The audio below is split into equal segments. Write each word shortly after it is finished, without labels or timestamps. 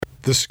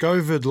The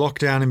COVID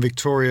lockdown in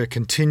Victoria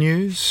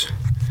continues.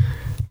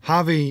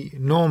 Harvey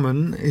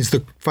Norman is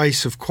the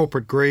face of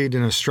corporate greed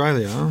in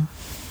Australia.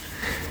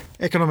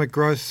 Economic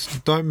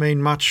growth don't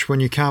mean much when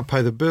you can't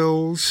pay the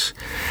bills.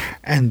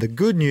 And the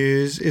good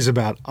news is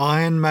about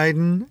Iron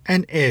Maiden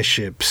and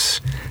airships.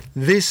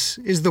 This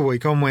is The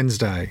Week on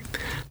Wednesday.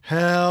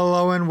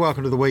 Hello and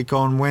welcome to The Week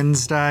on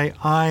Wednesday.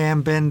 I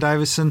am Ben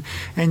Davison,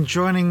 and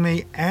joining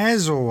me,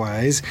 as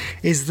always,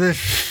 is the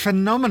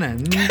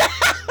phenomenon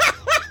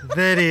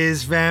that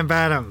is Van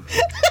Batum.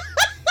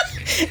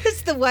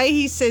 It's the way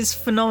he says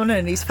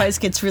phenomenon. His face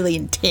gets really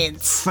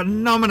intense.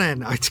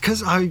 Phenomenon. It's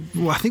because I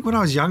think when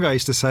I was younger, I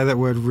used to say that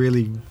word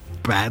really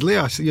badly.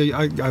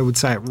 I would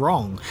say it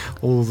wrong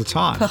all the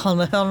time.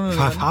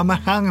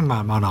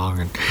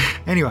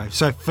 Anyway,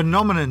 so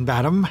phenomenon,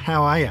 Batum.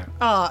 How are you?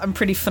 Oh, I'm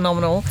pretty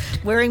phenomenal.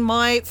 Wearing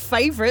my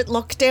favourite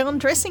lockdown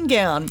dressing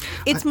gown.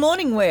 It's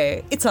morning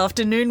wear. It's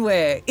afternoon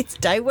wear. It's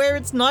day wear.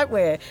 It's night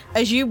wear.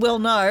 As you well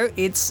know,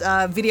 it's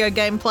video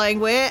game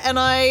playing wear. And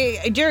I,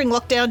 during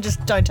lockdown,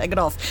 just don't take it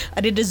off. I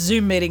did a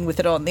Zoom meeting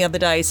with it on the other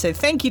day. So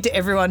thank you to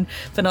everyone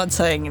for not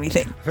saying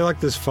anything. I feel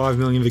like there's 5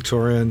 million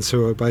Victorians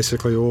who are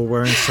basically all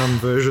wearing some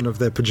version of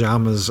their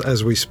pyjamas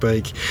as we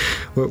speak.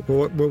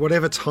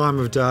 Whatever time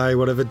of day,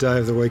 whatever day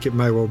of the week it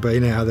may well be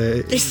now,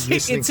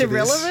 it's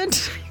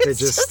irrelevant. It's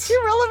just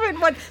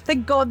irrelevant.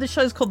 Thank God the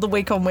show's called The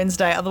Week on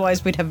Wednesday,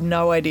 otherwise we'd have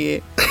no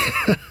idea.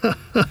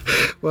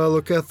 Well,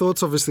 look, our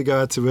thoughts obviously go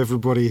out to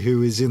everybody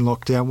who is in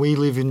lockdown. We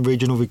live in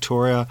regional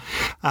Victoria,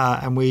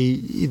 and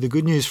the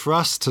good news for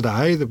us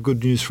today, the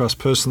good news for us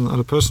on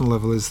a personal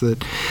level, is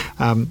that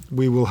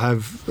we will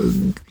have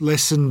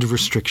lessened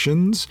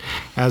restrictions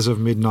as of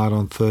midnight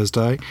on Thursday.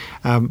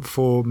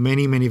 For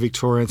many, many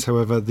Victorians,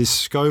 however,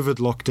 this COVID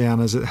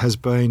lockdown, as it has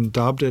been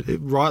dubbed, it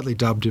rightly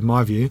dubbed in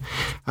my view,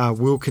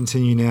 will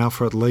continue now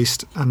for at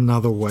least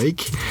another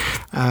week.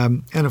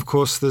 And of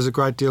course, there's a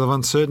great deal of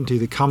uncertainty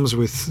that comes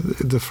with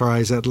the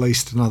phrase "at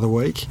least another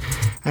week,"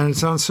 and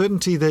it's an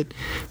uncertainty that,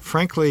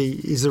 frankly,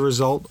 is a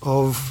result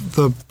of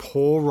the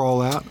poor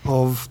rollout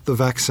of the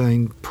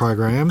vaccine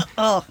program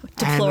and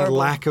a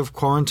lack of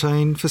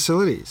quarantine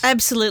facilities.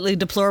 Absolutely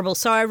deplorable.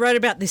 So I wrote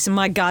about this in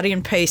my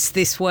Guardian piece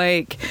this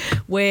week,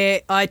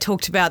 where I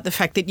talked about the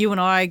fact that you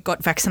and I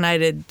got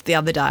vaccinated the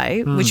other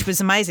day, which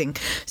was amazing.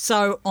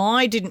 So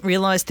I didn't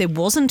realise there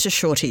wasn't a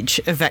shortage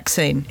of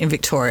vaccine in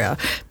Victoria,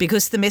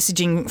 because the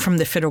messaging from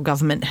the federal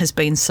government has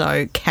been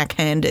so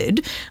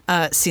cack-handed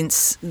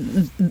since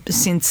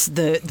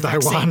the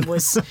vaccine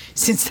was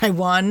since they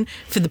won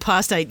for the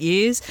past 8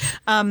 years,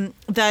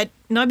 that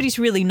nobody's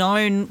really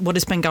known what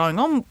has been going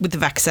on with the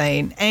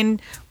vaccine.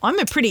 And I'm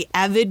a pretty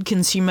avid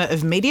consumer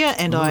of media,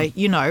 and I,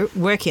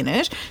 work in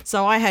it.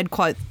 So I had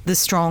quite the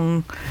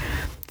strong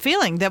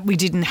feeling that we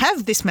didn't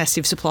have this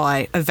massive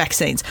supply of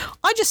vaccines.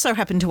 I just so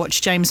happened to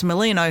watch James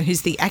Merlino,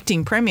 who's the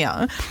acting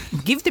premier,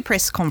 give the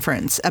press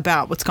conference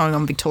about what's going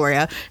on in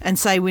Victoria and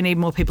say we need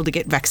more people to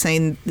get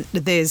vaccine.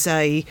 There's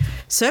a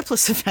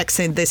surplus of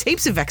vaccine. There's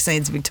heaps of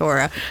vaccines in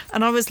Victoria.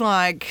 And I was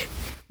like,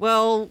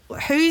 well,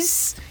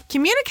 who's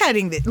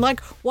communicating this?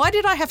 Like, why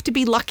did I have to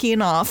be lucky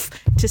enough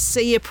to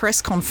see a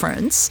press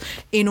conference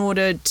in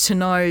order to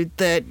know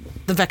that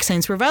the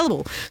vaccines were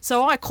available?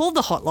 So I called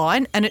the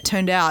hotline, and it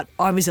turned out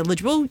I was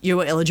eligible, you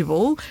were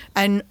eligible,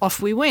 and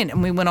off we went.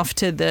 And we went off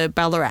to the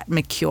Ballarat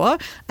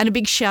McCure. And a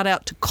big shout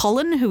out to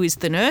Colin, who is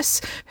the nurse,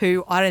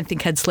 who I don't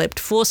think had slept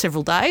for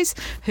several days,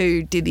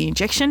 who did the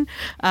injection.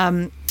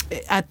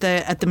 At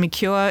the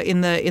McCure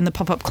in the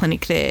pop-up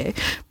clinic there.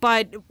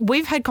 But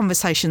we've had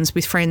conversations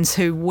with friends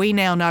who we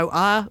now know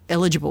are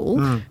eligible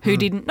who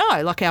didn't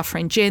know, like our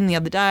friend Jen the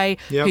other day,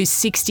 who's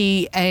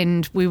 60,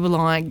 and we were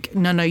like,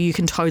 no, you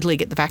can totally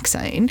get the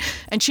vaccine.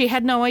 And she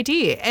had no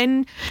idea.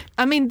 And,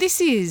 I mean,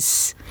 this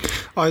is...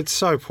 Oh, it's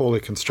so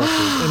poorly constructed.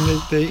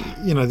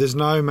 And, there's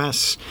no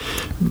mass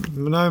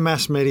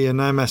media,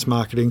 no mass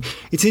marketing.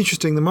 It's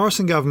interesting. The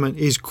Morrison government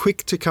is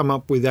quick to come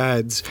up with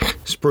ads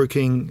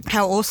spruiking...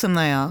 how awesome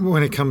they are.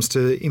 When it comes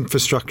to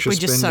infrastructure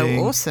spending, just so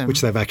awesome.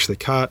 Which they've actually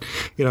cut.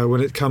 When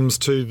it comes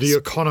to the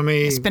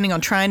economy, spending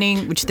on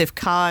training, which they've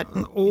cut.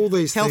 All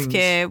these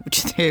healthcare,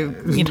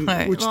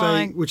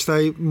 things, which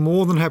they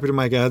more than happy to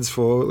make ads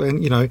for.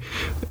 And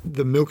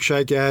the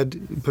milkshake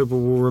ad, people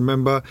will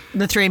remember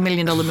the $3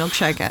 million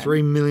milkshake ad.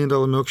 $3 million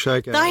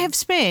milkshake ad. They have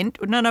spent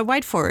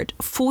wait for it,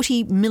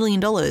 $40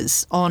 million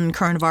on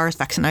coronavirus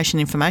vaccination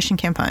information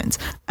campaigns,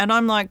 and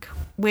I'm like,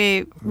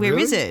 where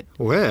really? Is it?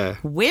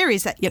 Where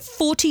is that? Yeah,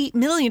 $40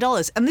 million.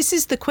 And this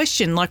is the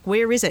question, like,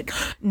 where is it?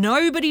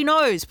 Nobody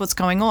knows what's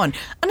going on.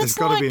 And there's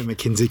got to be a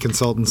McKinsey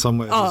consultant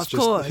somewhere of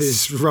course.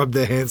 who's rubbed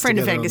their hands Friend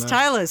together of Angus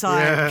Taylor's,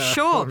 I'm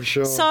sure.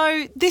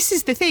 So this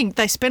is the thing.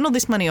 They spend all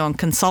this money on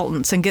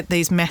consultants and get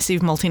these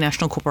massive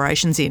multinational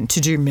corporations in to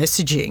do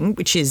messaging,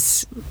 which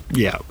is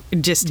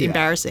just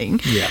embarrassing.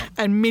 Yeah.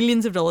 And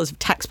millions of dollars of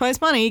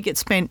taxpayers' money get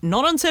spent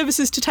not on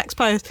services to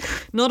taxpayers,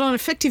 not on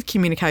effective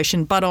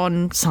communication, but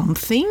on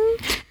something.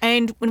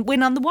 and we're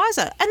none the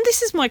wiser. And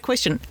this is my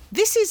question.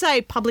 This is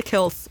a public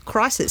health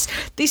crisis.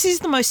 This is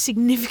the most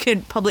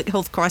significant public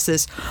health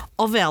crisis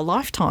of our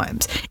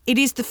lifetimes. It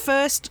is the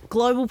first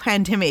global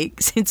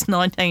pandemic since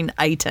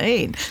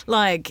 1918,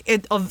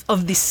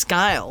 of this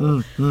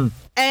scale.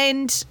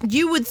 And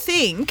you would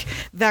think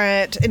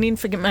that an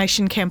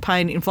information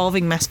campaign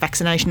involving mass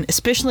vaccination,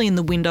 especially in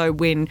the window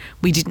when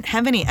we didn't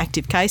have any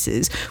active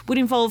cases, would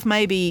involve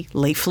maybe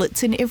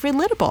leaflets in every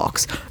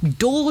letterbox,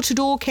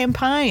 door-to-door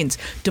campaigns,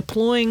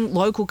 deploying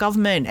local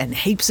government and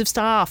heaps of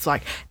staff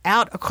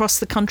out across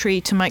the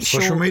country to make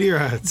social media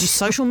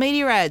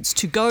ads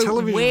to go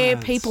television where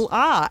ads. People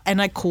are,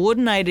 and a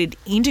coordinated,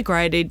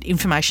 integrated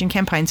information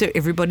campaign so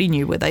everybody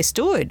knew where they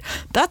stood.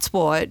 That's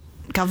what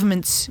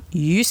governments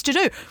used to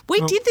do.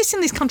 We did this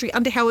in this country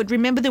under Howard.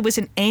 Remember, there was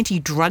an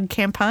anti-drug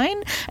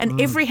campaign,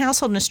 and every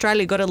household in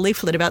Australia got a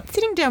leaflet about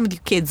sitting down with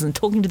your kids and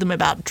talking to them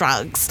about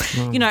drugs.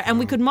 And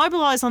we could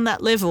mobilise on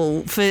that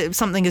level for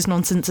something as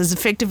nonsense as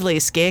effectively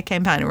a scare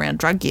campaign around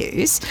drug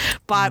use,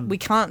 but we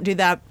can't do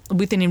that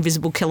with an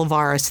invisible killer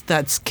virus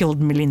that's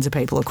killed millions of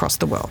people across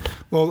the world.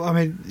 Well, I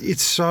mean,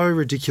 it's so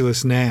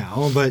ridiculous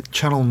now that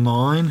Channel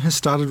 9 has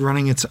started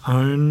running its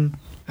own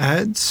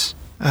ads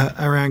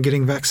around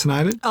getting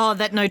vaccinated. Oh,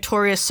 that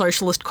notorious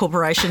socialist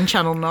corporation,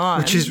 Channel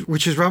 9.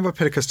 Which is run by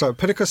Peter Costello.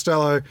 Peter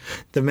Costello,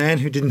 the man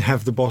who didn't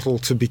have the bottle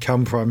to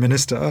become Prime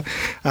Minister,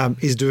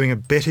 is doing a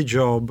better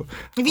job.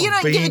 If you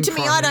don't give it to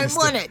me, I don't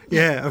want it.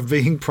 Yeah, of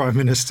being Prime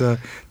Minister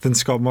than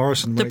Scott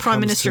Morrison. The Prime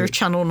Minister of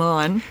Channel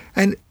 9.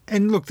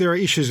 And look, there are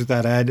issues with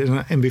that ad.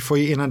 And before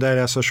you inundate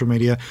our social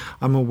media,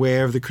 I'm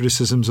aware of the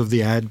criticisms of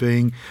the ad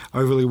being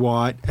overly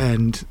white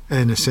and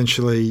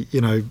essentially,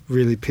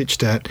 really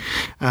pitched at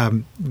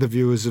the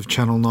viewers of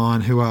Channel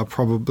 9 who are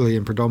probably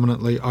and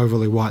predominantly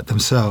overly white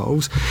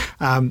themselves.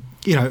 But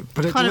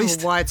at kind least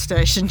of a white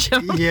station,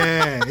 Channel.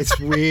 Yeah, it's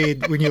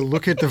weird when you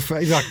look at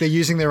they're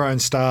using their own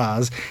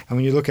stars, and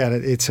when you look at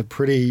it, it's a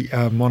pretty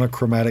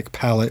monochromatic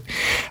palette.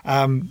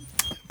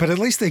 But at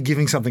least they're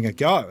giving something a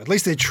go. At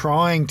least they're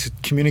trying to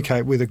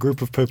communicate with a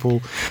group of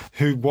people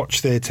who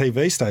watch their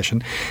TV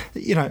station.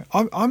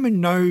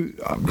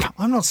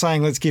 I'm not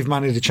saying let's give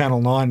money to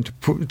Channel 9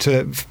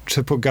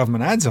 to put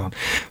government ads on,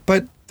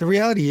 but the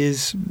reality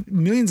is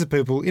millions of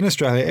people in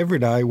Australia every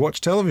day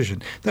watch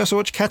television. They also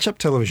watch catch-up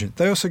television.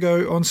 They also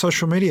go on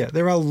social media.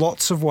 There are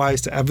lots of ways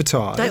to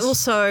advertise. They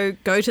also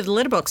go to the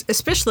letterbox,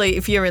 especially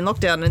if you're in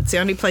lockdown and it's the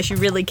only place you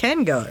really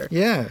can go.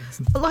 Yeah.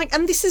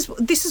 And this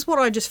is what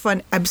I just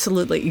find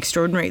absolutely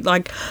extraordinary.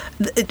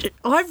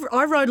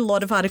 I wrote a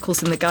lot of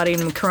articles in The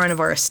Guardian when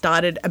coronavirus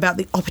started about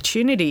the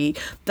opportunity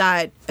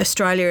that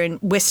Australia and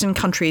Western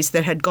countries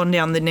that had gone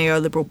down the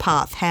neoliberal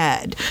path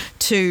had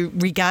to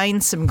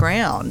regain some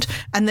ground.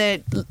 And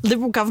that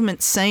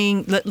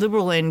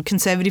Liberal and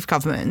Conservative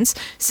governments,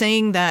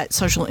 seeing that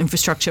social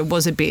infrastructure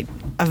was a bit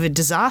of a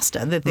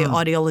disaster, that their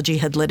ideology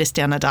had led us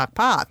down a dark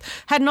path,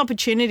 had an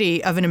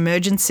opportunity of an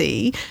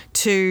emergency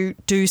to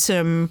do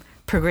some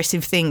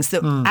progressive things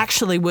that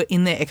actually were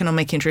in their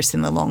economic interest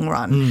in the long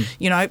run.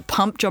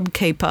 Pump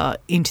JobKeeper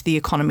into the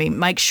economy,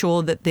 make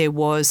sure that there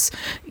was,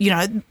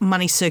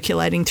 money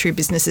circulating through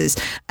businesses.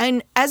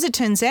 And as it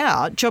turns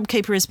out,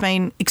 JobKeeper has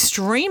been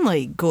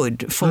extremely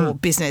good for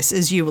business,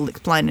 as you will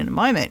explain in a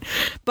moment.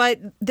 But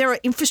there are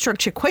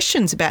infrastructure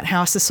questions about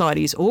how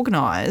society is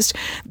organised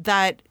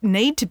that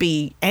need to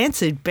be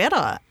answered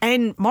better.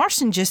 And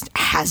Morrison just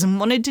hasn't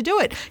wanted to do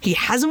it. He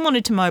hasn't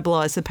wanted to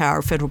mobilise the power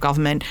of federal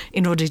government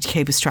in order to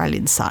keep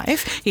Australians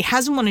safe. He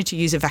hasn't wanted to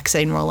use a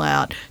vaccine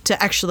rollout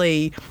to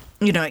actually,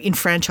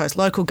 enfranchise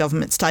local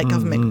government, state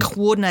government,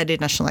 coordinated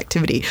national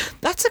activity.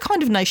 That's the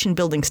kind of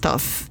nation-building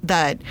stuff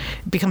that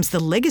becomes the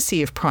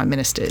legacy of prime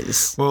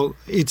ministers. Well,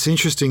 it's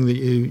interesting that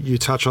you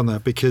touch on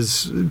that,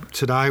 because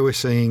today we're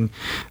seeing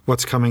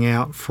what's coming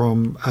out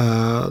from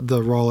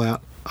the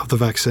rollout of the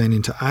vaccine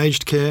into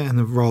aged care and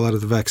the rollout of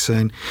the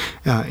vaccine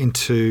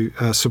into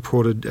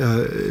supported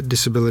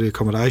disability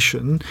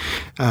accommodation,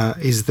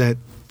 is that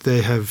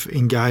they have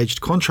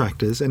engaged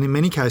contractors, and in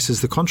many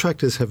cases the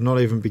contractors have not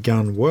even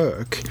begun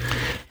work.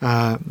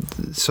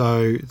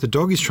 So the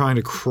dog is trying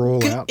to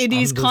crawl out. It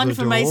is kind of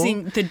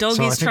amazing. The dog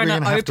is trying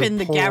to open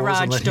the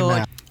garage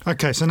door.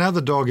 Okay, so now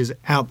the dog is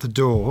out the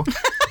door.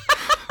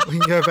 We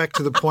can go back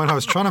to the point I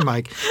was trying to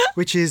make,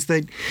 which is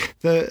that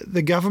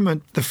the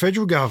government, the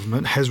federal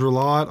government, has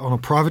relied on a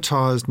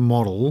privatised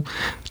model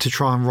to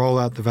try and roll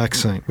out the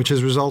vaccine, which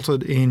has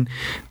resulted in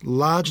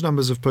large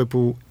numbers of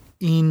people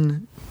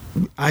in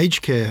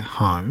aged care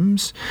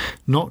homes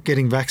not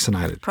getting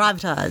vaccinated.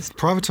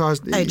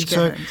 Privatised aged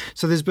care homes.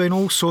 So there's been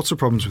all sorts of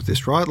problems with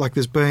this, right? Like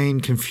there's been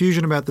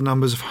confusion about the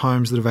numbers of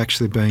homes that have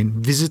actually been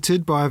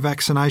visited by a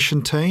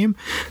vaccination team.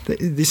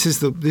 This is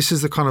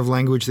the kind of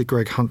language that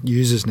Greg Hunt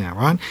uses now,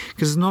 right?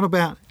 Because it's not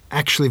about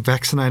actually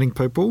vaccinating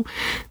people.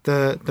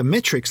 The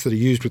metrics that are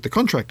used with the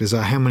contractors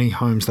are how many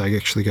homes they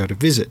actually go to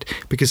visit,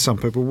 because some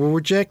people will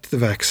reject the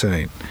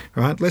vaccine,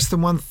 right? Less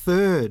than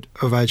 1/3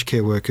 of aged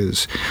care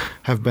workers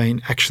have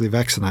been actually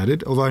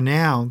vaccinated, although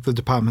now the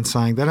department's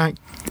saying they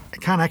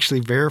can't actually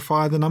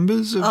verify the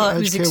numbers of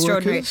aged care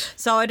workers.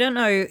 So I don't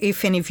know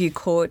if any of you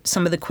caught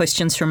some of the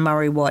questions from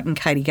Murray Watt and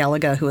Katie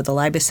Gallagher, who are the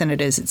Labor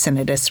senators at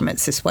Senate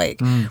Estimates this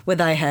week, where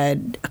they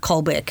had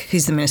Colbeck,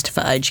 who's the Minister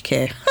for Aged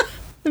Care,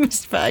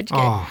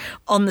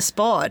 on the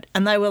spot.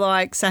 And they were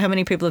like, so how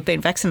many people have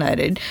been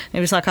vaccinated? And he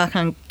was like, I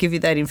can't give you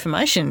that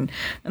information.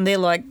 And they're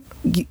like,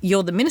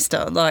 you're the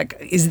minister. Like,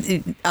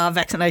 are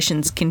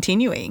vaccinations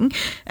continuing?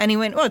 And he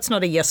went, well, it's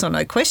not a yes or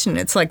no question.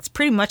 It's like, it's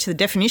pretty much the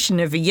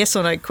definition of a yes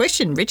or no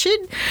question, Richard.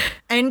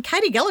 And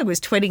Katie Gallagher was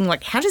tweeting,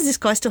 like, how does this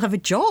guy still have a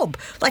job?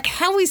 Like,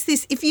 how is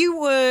this? If you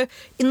were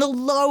in the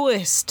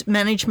lowest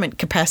management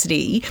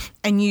capacity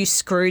and you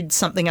screwed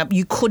something up,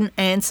 you couldn't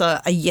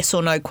answer a yes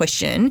or no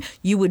question,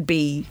 you would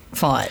be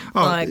fired.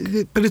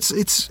 But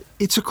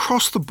it's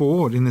across the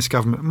board in this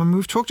government. I mean,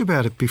 we've talked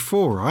about it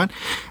before, right?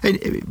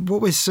 And what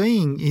we're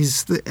seeing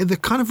is the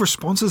kind of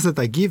responses that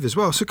they give as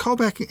well. So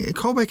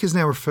Colbeck has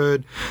now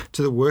referred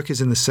to the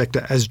workers in the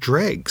sector as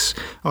dregs.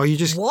 Oh, you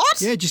just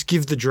what? Yeah, just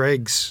give the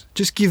dregs.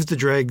 Just give the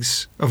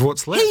dregs of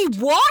what's left. He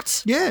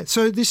what? Yeah.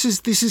 So this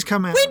has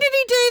come out. When did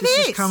he do this?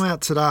 This has come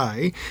out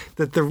today.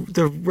 That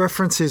the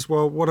reference is,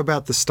 well, what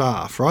about the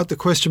staff, right? The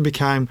question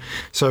became,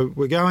 so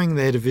we're going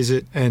there to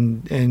visit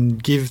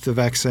and give the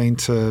vaccine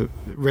to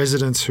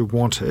residents who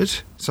want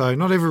it. So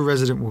not every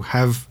resident will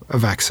have a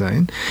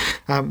vaccine.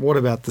 What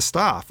about the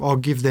staff? I'll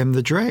give them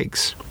the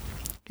dregs.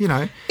 You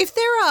know, if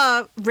there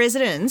are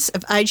residents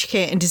of aged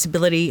care and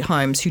disability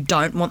homes who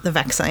don't want the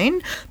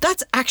vaccine,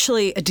 that's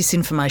actually a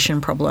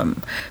disinformation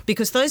problem,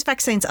 because those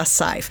vaccines are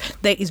safe.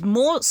 There is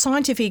more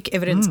scientific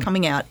evidence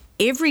coming out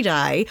every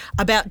day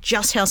about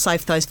just how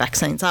safe those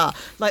vaccines are.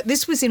 Like,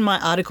 this was in my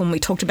article when we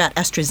talked about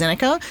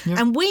AstraZeneca,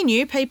 and we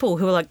knew people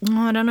who were like, oh,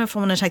 I don't know if I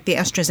want to take the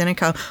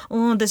AstraZeneca.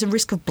 Oh, there's a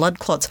risk of blood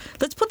clots.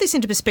 Let's put this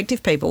into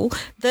perspective, people.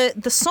 The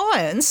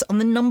science on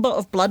the number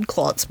of blood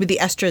clots with the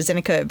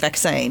AstraZeneca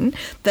vaccine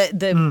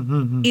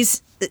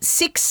is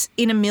 6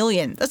 in a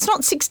million. That's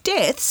not 6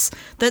 deaths.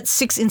 That's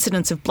 6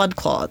 incidents of blood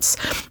clots.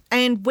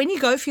 And when you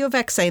go for your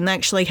vaccine, they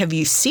actually have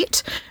you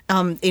sit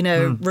in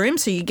a room.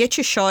 So you get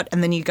your shot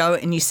and then you go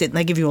and you sit and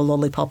they give you a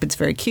lollipop. It's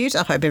very cute.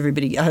 I hope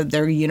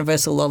they're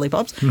universal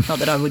lollipops. Not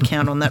that I would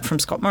count on that from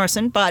Scott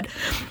Morrison. But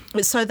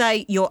so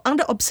you're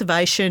under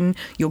observation.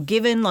 You're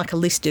given like a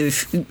list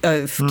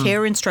of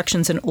care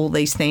instructions and all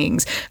these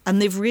things.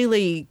 And they've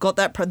really got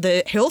that,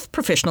 the health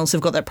professionals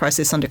have got that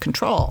process under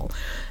control.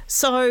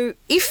 So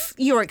if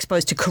you're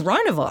exposed to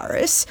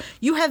coronavirus,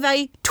 you have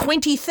a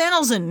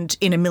 20,000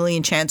 in a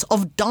million chance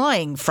of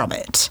dying from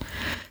it.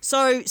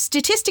 So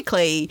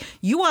statistically,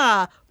 you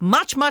are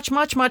much, much,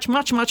 much, much,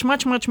 much, much,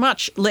 much, much,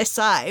 much less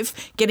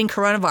safe getting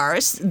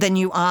coronavirus than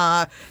you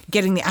are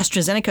getting the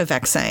AstraZeneca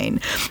vaccine.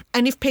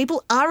 And if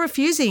people are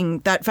refusing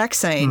that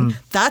vaccine,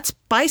 that's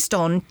based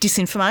on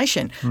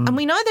disinformation. And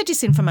we know that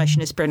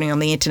disinformation is spreading on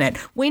the internet.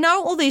 We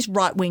know all these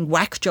right-wing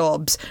whack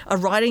jobs are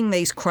writing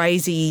these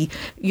crazy,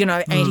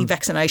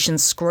 anti-vaccination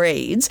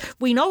screeds.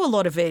 We know a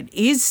lot of it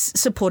is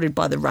supported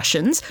by the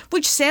Russians,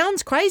 which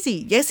sounds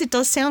crazy. Yes, it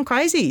does sound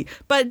crazy,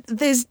 but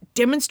there's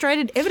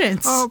demonstrated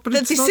evidence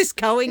that this is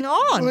going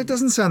on. Well, it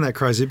doesn't sound that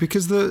crazy,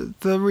 because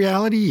the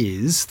reality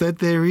is that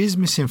there is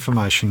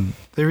misinformation.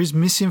 There is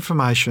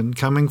misinformation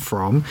coming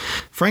from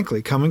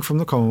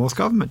the Commonwealth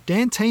Government.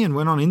 Dan Tehan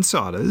went on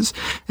Insiders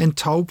and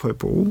told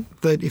people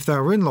that if they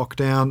were in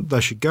lockdown,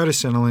 they should go to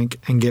Centrelink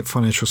and get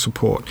financial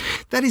support.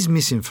 That is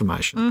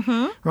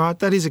misinformation, right?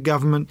 That is a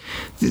government.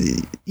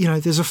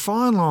 There's a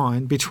fine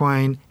line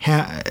between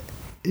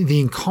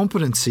the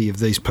incompetency of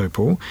these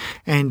people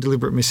and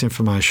deliberate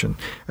misinformation,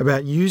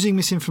 about using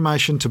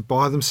misinformation to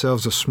buy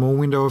themselves a small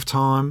window of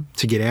time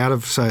to get out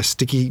of, say, a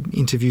sticky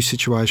interview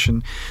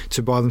situation,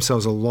 to buy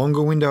themselves a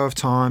longer window of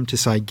time to,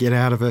 say, get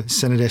out of a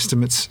Senate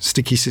estimates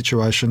sticky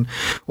situation,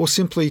 or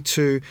simply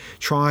to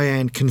try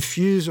and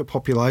confuse a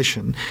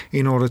population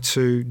in order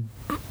to,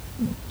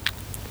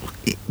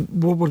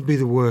 what would be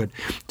the word?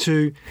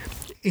 To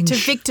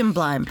victim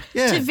blame.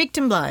 Yeah. To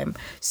victim blame.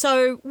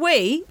 So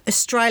we,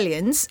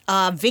 Australians,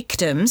 are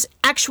victims,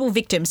 actual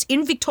victims.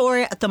 In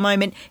Victoria at the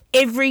moment,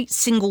 every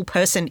single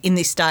person in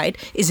this state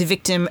is a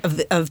victim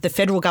of the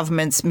federal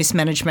government's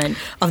mismanagement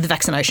of the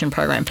vaccination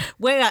program.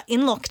 We are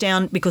in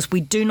lockdown because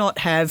we do not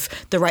have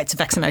the rates of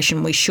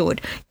vaccination we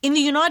should. In the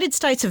United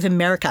States of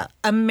America,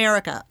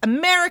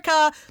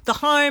 the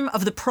home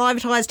of the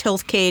privatised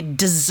healthcare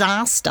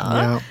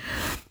disaster,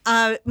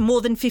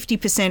 more than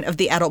 50% of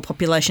the adult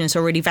population is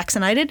already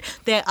vaccinated.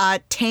 There are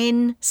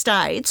 10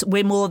 states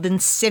where more than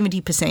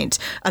 70%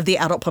 of the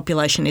adult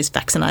population is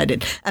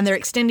vaccinated, and they're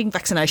extending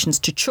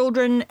vaccinations to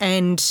children.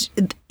 And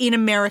in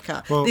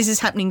America, this is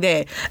happening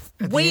there.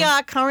 We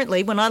are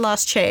currently, when I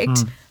last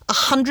checked,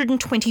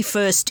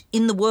 121st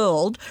in the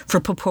world for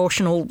a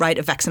proportional rate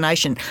of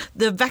vaccination.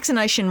 The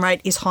vaccination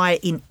rate is higher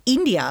in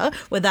India,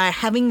 where they're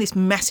having this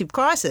massive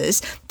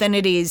crisis, than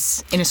it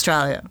is in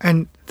Australia.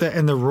 And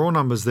the raw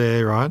numbers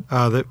there, right,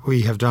 are that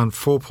we have done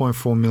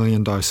 4.4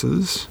 million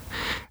doses,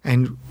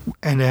 and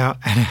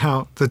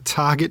the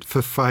target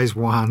for phase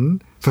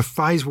one. For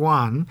phase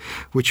one,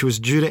 which was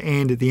due to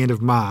end at the end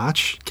of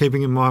March,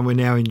 keeping in mind we're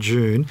now in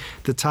June,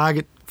 the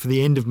target for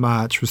the end of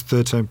March was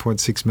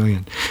 13.6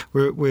 million.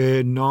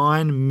 We're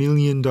 9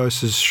 million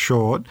doses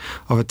short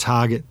of a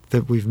target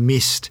that we've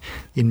missed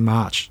in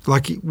March.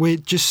 Like, we're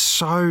just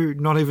so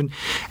not even...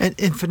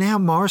 And for now,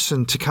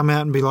 Morrison to come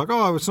out and be like,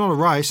 oh, it's not a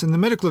race, and the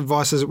medical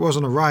advice says it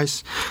wasn't a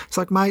race. It's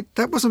like, mate,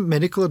 that wasn't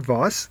medical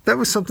advice. That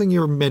was something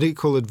your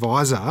medical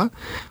advisor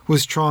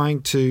was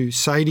trying to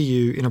say to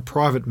you in a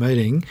private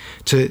meeting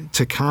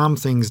to calm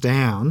things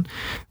down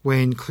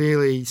when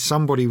clearly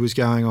somebody was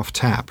going off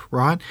tap,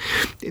 right?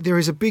 There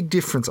is a big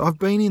difference. I've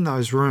been in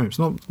those rooms,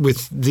 not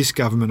with this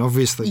government,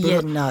 obviously.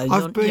 You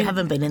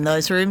haven't been in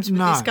those rooms with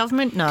this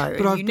government? No.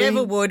 But you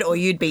never would, or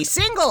you'd be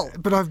single.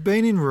 But I've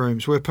been in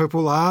rooms where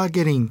people are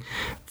getting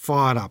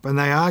fired up and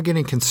they are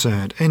getting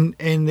concerned, and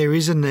there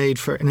is a need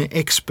for an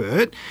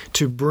expert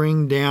to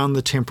bring down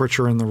the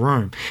temperature in the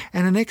room.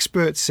 And an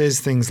expert says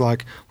things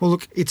like, well,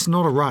 look, it's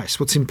not a race.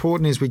 What's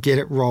important is we get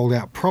it rolled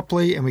out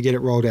properly, and we get it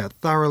rolled out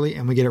thoroughly,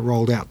 and we get it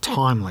rolled out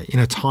in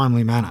a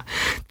timely manner.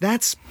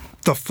 That's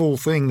the full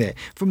thing there.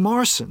 For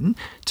Morrison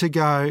to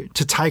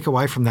take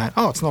away from that,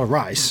 oh, it's not a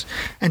race,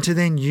 and to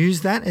then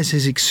use that as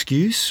his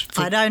excuse.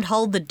 I don't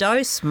hold the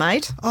dose,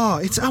 mate. Oh,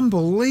 it's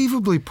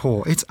unbelievably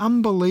poor. It's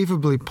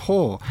unbelievably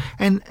poor.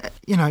 And,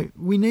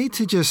 we need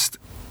to just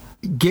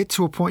get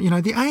to a point,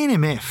 the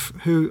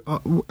ANMF, who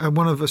are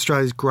one of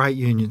Australia's great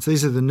unions,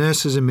 these are the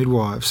nurses and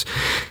midwives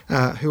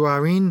who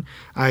are in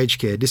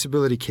aged care,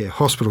 disability care,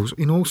 hospitals,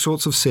 in all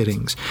sorts of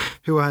settings,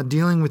 who are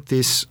dealing with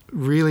this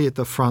really at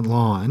the front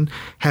line,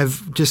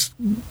 have just,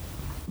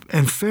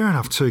 and fair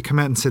enough too, come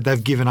out and said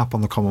they've given up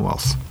on the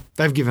Commonwealth.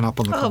 They've given up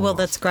on the Commonwealth. Oh, well,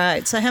 that's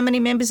great. So how many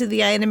members of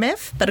the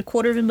ANMF? About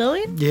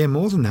 250,000? Yeah,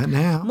 more than that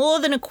now. More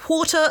than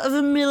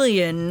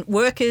 250,000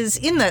 workers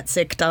in that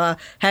sector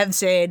have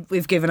said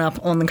we've given up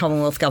on the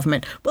Commonwealth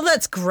government. Well,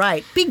 that's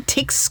great. Big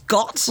tick,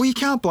 Scott. Well, you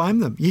can't blame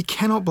them. You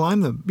cannot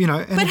blame them.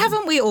 But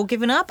haven't we all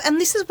given up?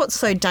 And this is what's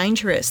so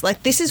dangerous.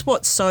 Like, this is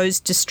what sows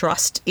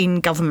distrust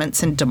in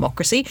governments and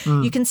democracy.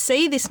 You can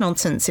see this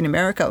nonsense in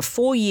America.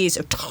 4 years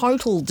of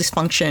total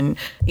dysfunction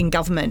in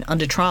government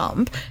under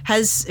Trump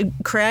has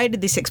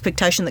created this expectation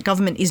that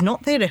government is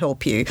not there to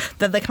help you,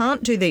 that they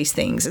can't do these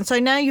things. And so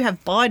now you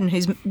have Biden,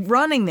 who's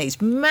running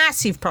these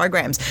massive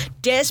programs,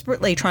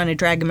 desperately trying to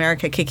drag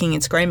America kicking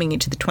and screaming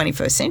into the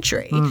 21st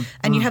century.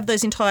 And you have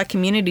those entire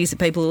communities of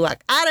people who are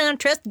like, I don't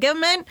trust the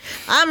government,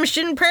 I'm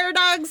shooting prairie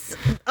dogs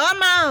on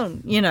my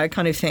own,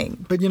 kind of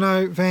thing. But,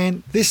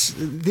 Van, this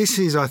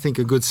is, I think,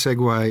 a good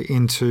segue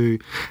into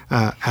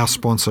our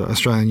sponsor,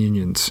 Australian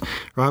Unions,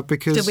 right?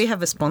 Because do we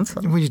have a sponsor?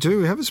 Well, you do.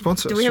 We have a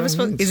sponsor. Do we have a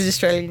sponsor? Is it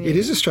Australian Unions? It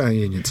is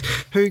Australian Unions.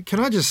 Who, can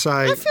I just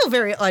say... I feel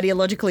very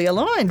ideologically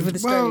aligned with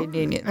Australian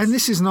Unions. And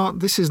this is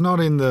not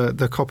in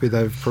the copy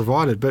they've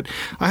provided, but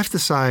I have to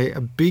say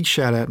a big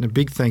shout out and a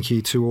big thank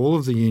you to all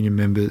of the union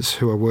members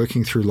who are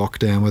working through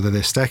lockdown, whether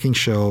they're stacking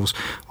shelves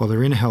or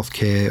they're in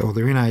healthcare or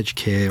they're in aged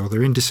care or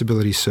they're in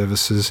disability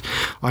services.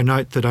 I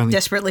note that only...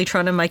 Desperately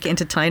trying to make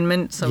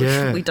entertainment so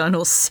we don't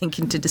all sink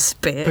into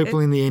despair. People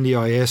in the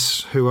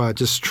NDIS who are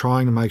just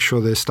trying to make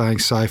sure they're staying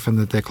safe and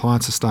that their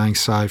clients are staying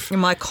safe. And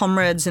my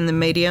comrades in the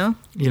media.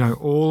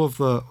 All of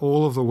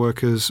the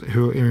workers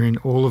who are in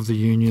all of the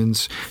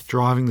unions,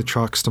 driving the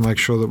trucks to make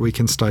sure that we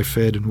can stay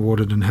fed and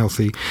watered and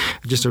healthy.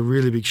 Just a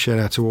really big shout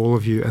out to all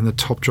of you and the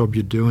top job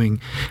you're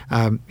doing.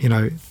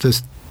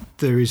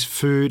 There is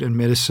food and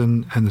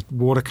medicine, and the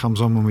water comes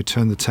on when we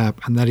turn the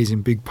tap, and that is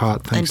in big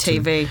part thanks to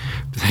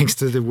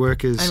the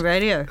workers and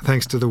radio,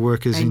 thanks to the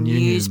workers and in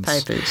unions,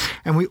 newspapers.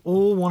 And we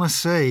all want to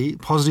see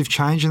positive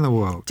change in the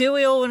world. Do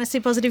we all want to see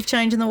positive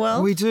change in the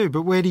world? We do,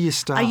 but where do you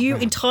start? Are you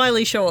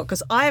entirely sure?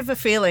 Because I have a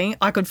feeling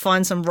I could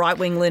find some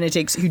right-wing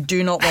lunatics who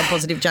do not want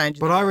positive change.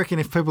 But I reckon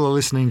if people are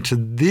listening to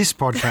this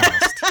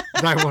podcast,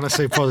 they want to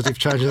see positive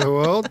change in the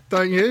world,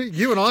 don't you?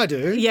 You and I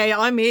do. Yeah,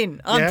 I'm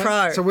in. I'm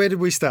pro. So where did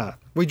we start?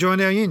 We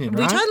joined our union,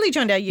 right? We totally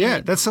joined our union.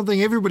 Yeah, that's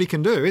something everybody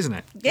can do, isn't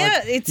it?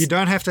 Yeah, you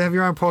don't have to have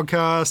your own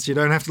podcast. You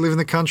don't have to live in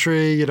the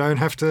country. You don't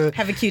have to...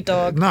 have a cute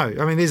dog. No,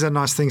 I mean, these are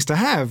nice things to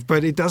have,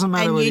 but it doesn't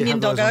matter whether you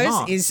have those or not. And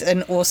Union Doggos is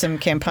an awesome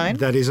campaign.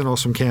 That is an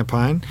awesome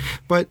campaign.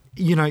 But,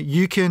 you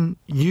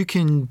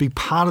can be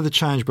part of the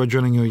change by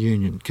joining your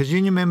union, because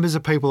union members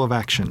are people of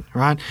action,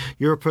 right?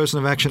 You're a person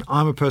of action.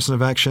 I'm a person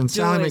of action.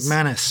 Sally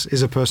McManus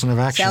is a person of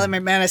action. Sally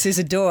McManus is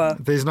a doer.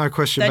 There's no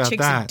question about that.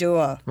 That chick's a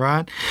doer.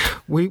 Right?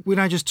 We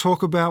don't just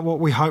talk about what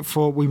we hope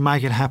for, we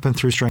make it happen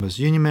through strangers.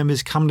 Union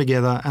members come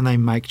together and they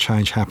make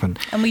change happen.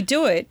 And we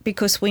do it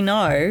because we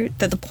know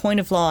that the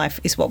point of life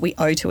is what we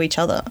owe to each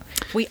other.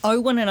 We owe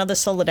one another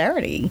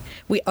solidarity.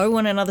 We owe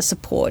one another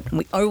support. And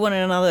we owe one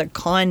another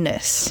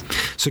kindness.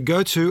 So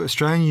go to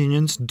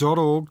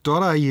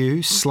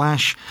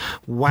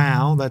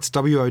australianunions.org.au/wow, that's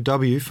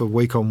WOW for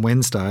Week on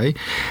Wednesday,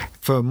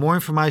 for more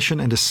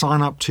information and to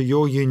sign up to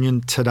your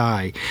union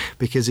today.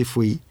 Because if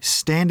we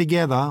stand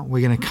together,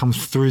 we're going to come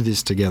through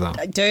this together.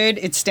 Dude,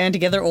 it's stand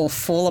together or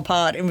fall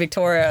apart in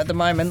Victoria at the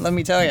moment, let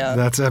me tell you.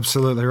 That's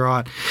absolutely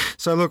right.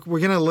 So look,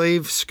 we're going to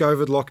leave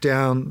COVID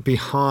lockdown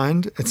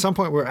behind. At some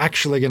point, we're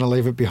actually going to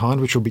leave it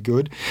behind, which will be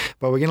good.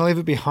 But we're going to leave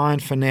it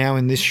behind for now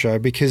in this show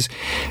because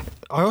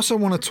I also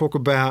want to talk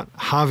about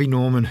Harvey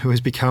Norman, who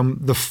has become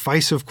the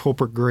face of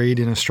corporate greed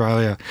in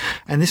Australia.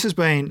 And this has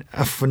been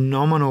a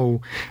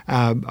phenomenal,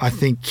 I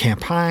think,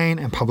 campaign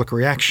and public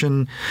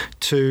reaction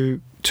to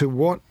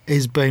what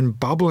has been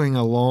bubbling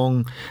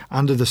along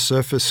under the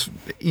surface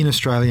in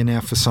Australia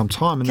now for some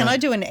time. And Can I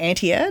do an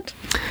anti-ad?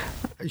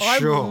 Sure. I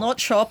will not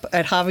shop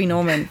at Harvey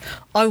Norman.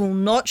 I will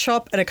not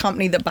shop at a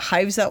company that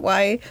behaves that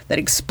way, that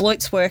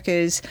exploits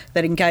workers,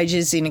 that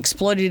engages in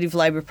exploitative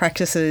labour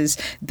practices,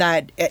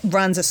 that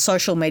runs a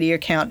social media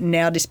account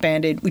now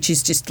disbanded, which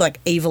is just like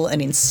evil and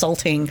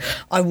insulting.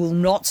 I will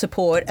not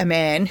support a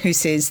man who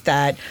says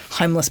that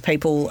homeless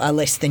people are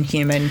less than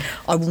human.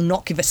 I will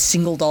not give a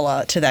single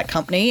dollar to that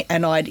company,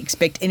 and I'd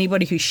expect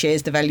anybody who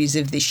shares the values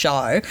of this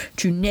show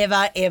to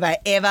never, ever,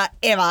 ever,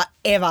 ever,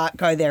 ever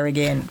go there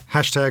again.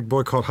 Hashtag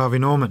boycott Harvey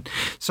Norman.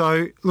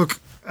 So, look,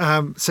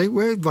 see,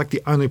 we're like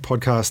the only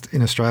podcast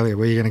in Australia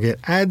where you're going to get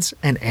ads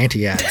and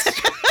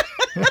anti-ads.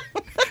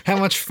 How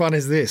much fun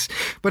is this?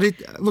 But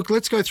look,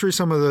 let's go through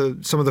some of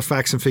the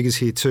facts and figures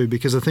here too,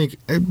 because I think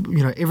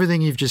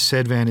everything you've just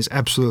said, Van, is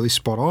absolutely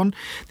spot on.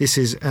 This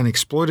is an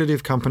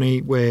exploitative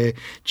company where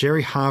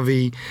Gerry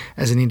Harvey,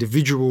 as an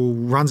individual,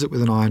 runs it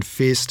with an iron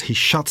fist. He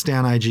shuts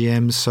down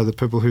AGMs so that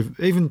people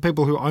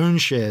who own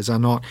shares are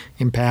not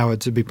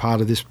empowered to be part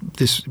of this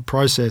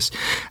process.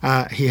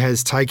 He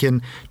has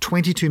taken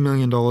 $22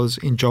 million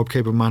in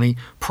JobKeeper money.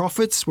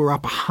 Profits were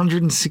up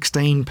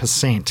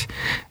 116%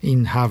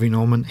 in Harvey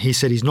Norman. He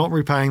said he's not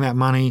repaying that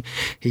money.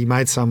 He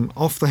made some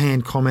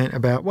off-the-hand comment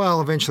about,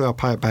 well, eventually I'll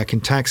pay it back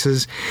in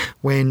taxes,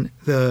 when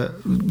the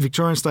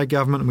Victorian state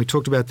government, and we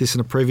talked about this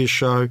in a previous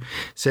show,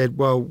 said,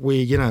 well,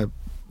 we're going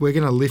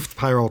to lift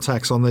payroll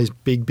tax on these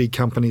big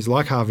companies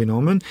like Harvey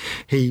Norman.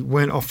 He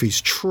went off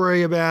his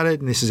tree about it,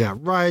 and this is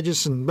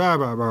outrageous, and blah,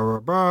 blah, blah, blah,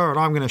 blah, and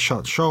I'm going to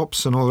shut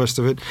shops and all the rest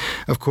of it.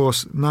 Of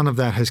course, none of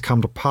that has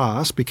come to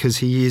pass because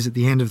he is, at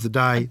the end of the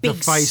day, the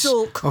face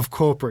of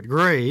corporate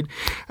greed.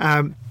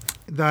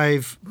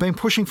 They've been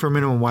pushing for a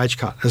minimum wage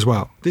cut as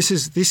well. This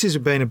has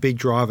been a big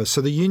driver.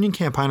 So the union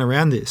campaign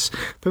around this,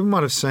 people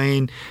might have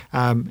seen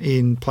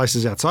in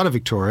places outside of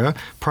Victoria,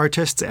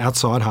 protests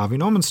outside Harvey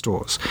Norman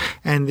stores.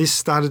 And this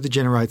started to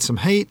generate some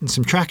heat and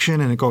some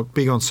traction, and it got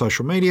big on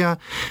social media.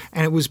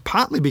 And it was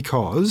partly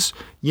because,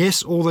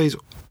 yes, all these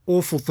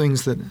awful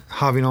things that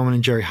Harvey Norman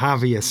and Gerry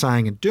Harvey are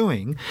saying and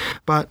doing,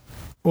 but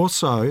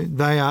also,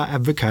 they are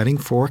advocating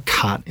for a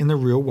cut in the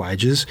real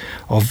wages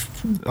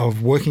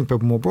of working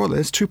people more broadly.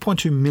 There's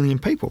 2.2 million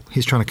people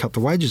he's trying to cut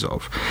the wages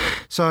of.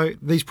 So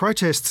these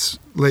protests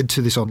led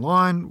to this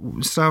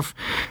online stuff.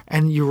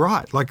 And you're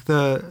right, like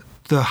the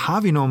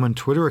Harvey Norman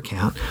Twitter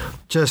account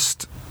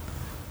just...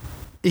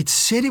 It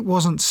said it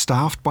wasn't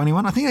staffed by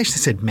anyone. I think it actually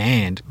said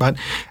manned, but,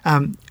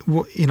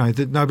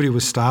 that nobody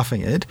was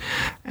staffing it.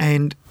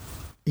 And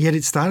yet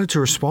it started to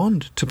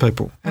respond to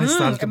people. And it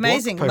started to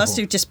amazing. block people. Must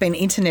have just been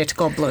internet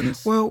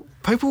goblins. Well,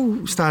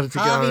 people started to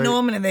Harvey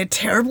Norman and their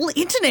terrible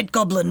internet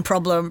goblin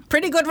problem.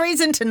 Pretty good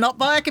reason to not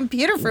buy a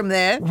computer from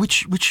there.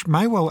 Which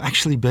may well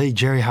actually be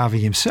Gerry Harvey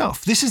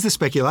himself. This is the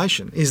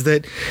speculation, is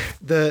that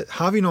the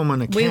Harvey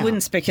Norman account... We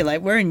wouldn't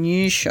speculate. We're a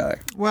news show.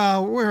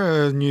 Well,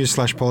 we're a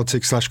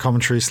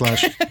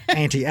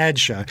news/politics/commentary/anti-ad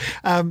show.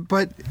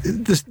 But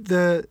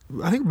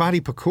I think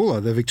Marty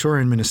Pakula, the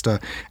Victorian minister,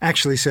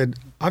 actually said,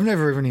 I've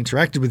never even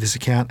interacted with this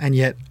account, and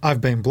yet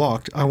I've been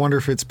blocked. I wonder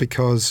if it's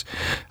because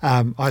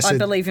I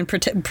believe in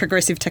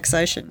progressive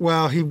taxation.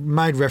 Well, he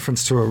made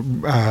reference to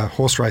a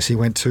horse race he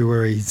went to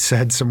where he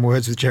had some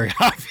words with Gerry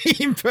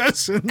Harvey in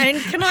person. And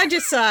can I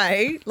just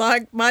say,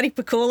 like, Marty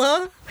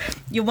Pakula,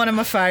 you're one of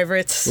my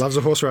favourites. Loves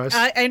a horse race.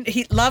 And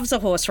he loves a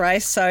horse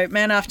race, so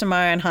man after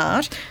my own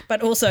heart.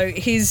 But also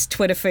his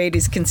Twitter feed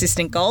is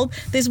consistent gold.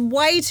 There's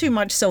way too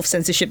much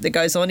self-censorship that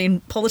goes on in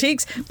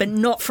politics, but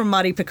not from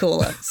Marty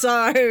Pakula.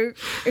 So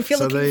if you're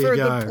looking for a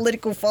good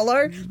political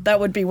follow, that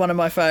would be one of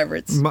my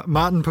favourites.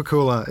 Martin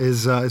Pakula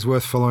is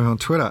worth following on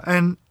Twitter.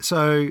 And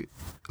so...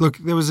 Look,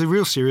 there was a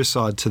real serious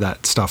side to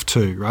that stuff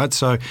too, right?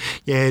 So,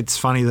 yeah, it's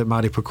funny that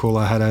Marty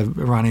Pakula had a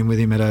run-in with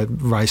him at a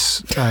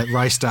race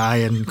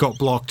day and got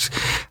blocked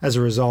as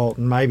a result.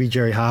 And maybe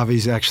Gerry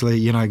Harvey's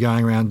actually,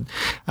 going around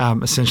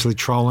essentially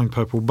trolling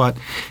people. But,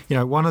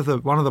 one of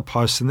the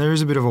posts, and there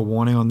is a bit of a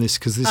warning on this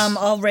because this...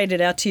 I'll read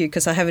it out to you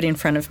because I have it in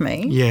front of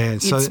me. Yeah.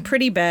 So, it's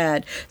pretty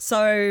bad.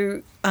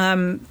 So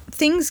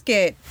things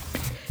get...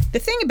 The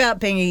thing about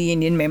being a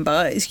union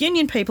member is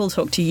union people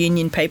talk to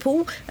union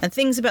people, and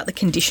things about the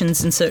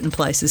conditions in certain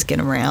places get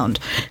around.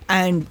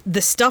 And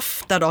the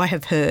stuff that I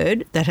have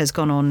heard that has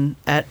gone on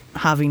at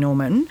Harvey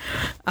Norman,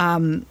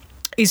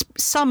 is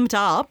summed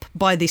up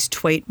by this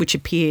tweet, which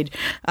appeared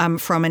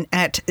from an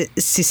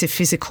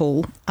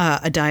 @Sisyphysical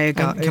a day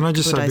ago. And can I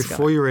just say,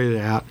 before you read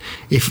it out,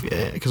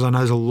 because I know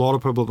there's a lot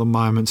of people at the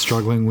moment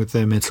struggling with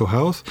their mental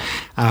health,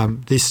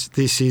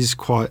 this is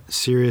quite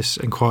serious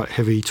and quite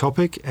heavy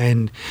topic.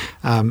 And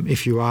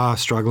if you are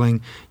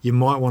struggling, you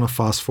might want to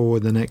fast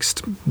forward the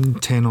next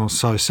 10 or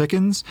so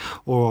seconds,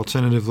 or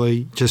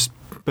alternatively, just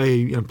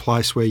be in a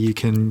place where you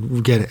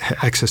can get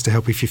access to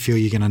help if you feel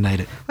you're going to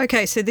need it.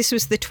 Okay, so this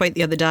was the tweet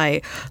the other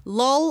day.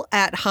 Lol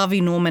at Harvey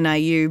Norman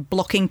AU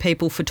blocking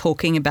people for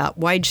talking about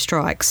wage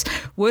strikes.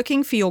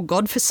 Working for your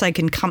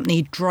godforsaken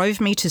company drove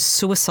me to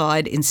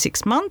suicide in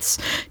 6 months.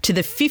 To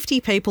the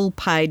 50 people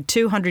paid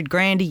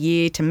 $200,000 a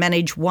year to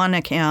manage one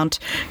account.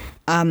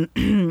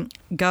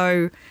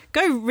 Go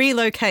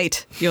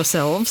relocate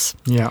yourselves.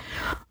 Yeah.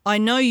 I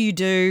know you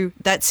do.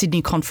 That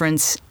Sydney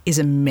conference is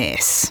a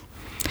mess.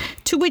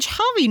 To which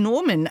Harvey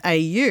Norman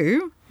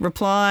AU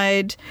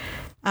replied,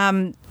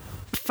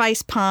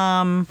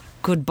 facepalm,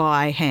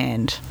 goodbye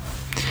hand.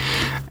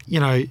 You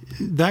know,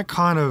 that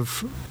kind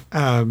of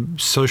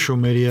social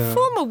media...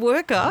 Former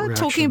worker reaction.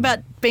 Talking about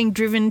being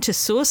driven to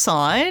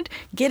suicide,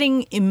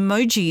 getting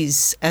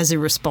emojis as a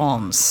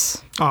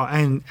response. Oh,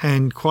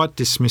 and quite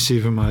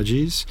dismissive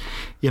emojis.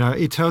 You know,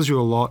 it tells you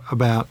a lot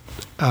about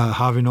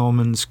Harvey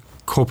Norman's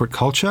corporate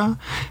culture.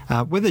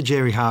 Whether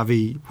Gerry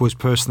Harvey was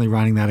personally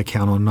running that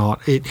account or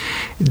not,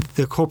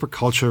 the corporate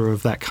culture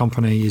of that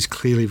company is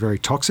clearly very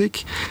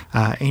toxic.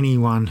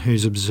 Anyone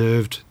who's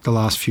observed the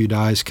last few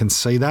days can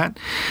see that.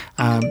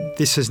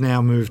 This has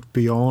now moved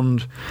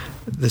beyond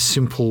the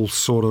simple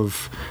sort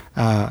of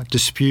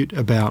dispute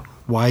about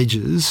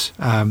wages,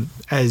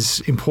 as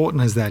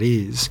important as that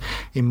is.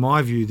 In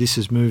my view, this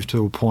has moved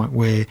to a point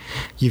where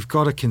you've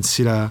got to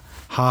consider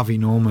Harvey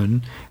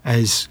Norman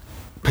as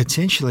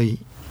potentially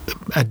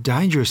a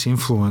dangerous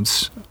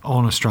influence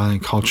on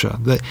Australian culture.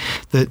 That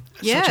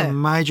such a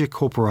major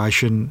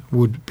corporation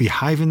would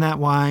behave in that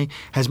way,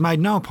 has made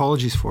no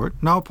apologies for it.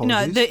 No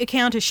apologies. No, the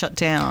account is shut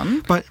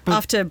down but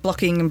after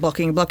blocking.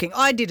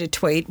 I did a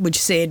tweet which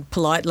said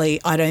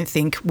politely, I don't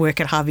think work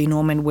at Harvey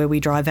Norman where we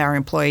drive our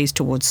employees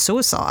towards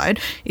suicide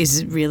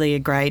is really a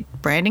great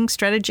branding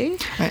strategy.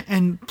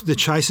 And the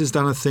Chase has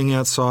done a thing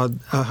outside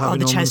Harvey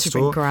Norman's Chase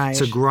store. Has been great.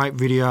 It's a great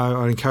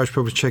video. I'd encourage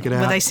people to check it out.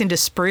 Where they send a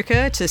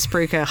spruiker to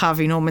spruiker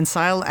Harvey Norman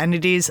sale, and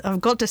it is,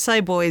 I've got to say,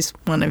 boys,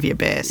 one of your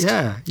best.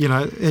 Yeah, you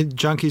know,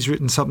 Junkie's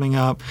written something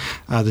up,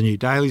 the New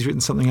Daily's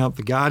written something up,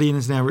 The Guardian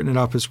has now written it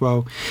up as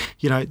well.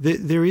 You know,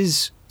 there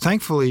is...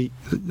 Thankfully,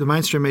 the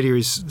mainstream media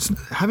is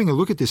having a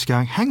look at this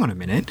going, hang on a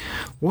minute,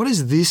 what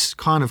does this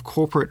kind of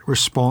corporate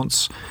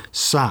response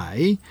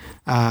say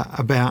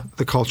about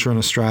the culture in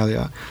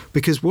Australia?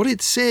 Because what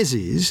it says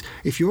is,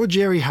 if you're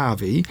Gerry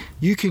Harvey,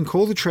 you can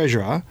call the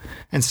Treasurer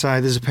and say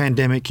there's a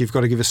pandemic, you've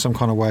got to give us some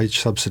kind of wage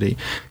subsidy.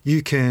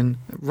 You can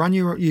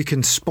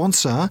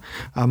sponsor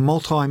a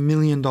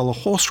multi-million-dollar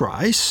horse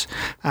race,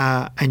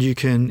 and you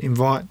can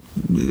invite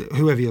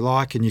whoever you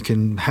like, and you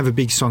can have a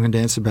big song and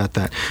dance about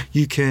that.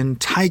 You can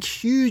take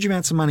huge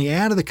amounts of money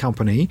out of the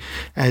company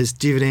as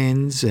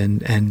dividends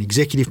and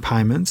executive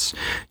payments.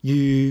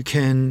 You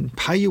can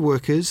pay your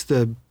workers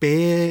the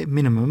bare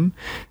minimum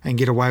and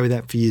get away with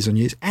that for years on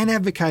years, and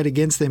advocate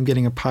against them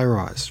getting a pay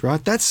rise,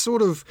 right? That's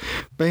sort of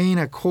been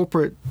a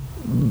corporate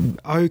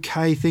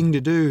okay thing to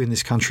do in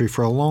this country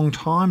for a long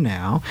time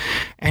now,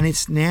 and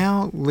it's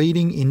now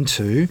leading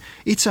into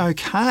it's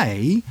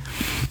okay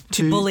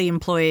to bully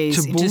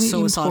employees into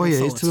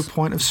suicidal thoughts. To the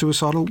point of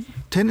suicidal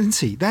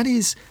tendency. That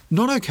is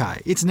not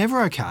okay. It's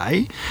never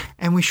okay,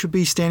 and we should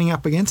be standing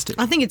up against it.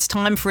 I think it's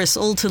time for us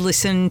all to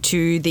listen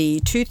to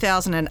the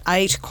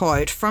 2008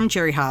 quote from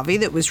Gerry Harvey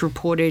that was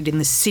reported in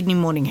the Sydney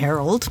Morning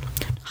Herald,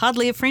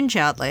 hardly a fringe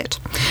outlet.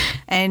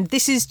 And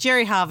this is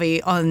Gerry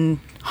Harvey on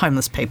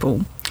homeless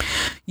people.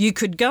 You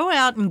could go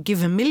out and give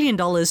 $1 million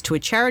to a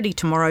charity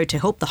tomorrow to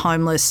help the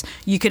homeless.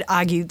 You could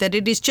argue that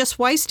it is just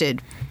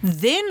wasted.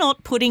 They're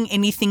not putting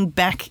anything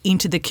back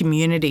into the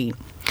community.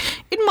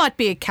 It might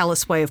be a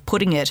callous way of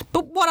putting it,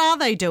 but what are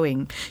they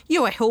doing?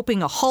 You are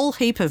helping a whole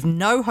heap of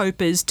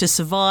no-hopers to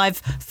survive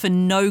for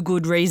no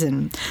good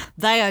reason.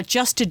 They are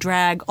just a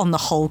drag on the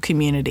whole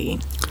community.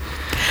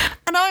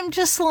 And I'm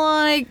just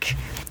like,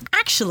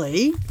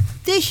 actually,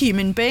 they're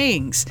human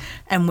beings.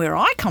 And where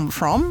I come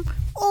from,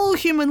 all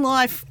human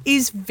life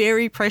is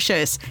very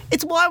precious.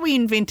 It's why we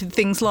invented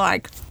things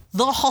like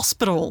the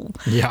hospital.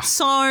 Yeah.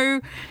 So,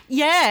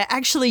 yeah,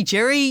 actually,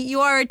 Gerry, you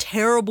are a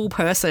terrible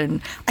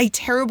person. A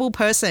terrible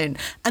person.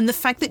 And the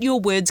fact that your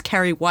words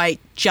carry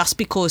weight just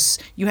because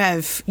you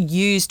have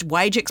used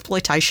wage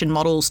exploitation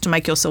models to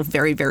make yourself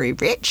very, very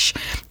rich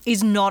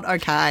is not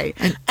okay.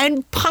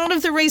 And part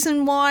of the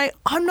reason why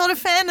I'm not a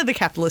fan of the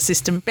capitalist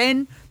system,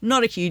 Ben,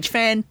 not a huge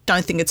fan,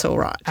 don't think it's all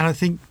right. And I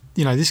think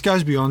this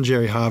goes beyond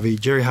Jerry Harvey.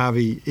 Jerry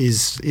Harvey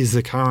is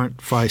the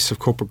current face of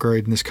corporate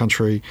greed in this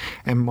country.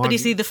 But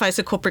is he the face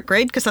of corporate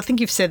greed? Because I think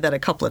you've said that a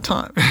couple of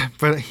times.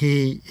 But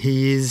he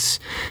is,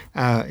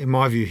 in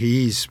my view,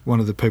 he is one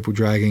of the people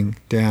dragging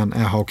down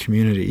our whole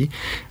community.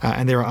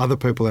 And there are other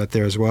people out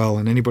there as well.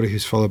 And anybody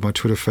who's followed my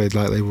Twitter feed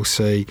lately will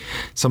see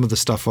some of the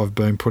stuff I've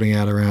been putting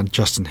out around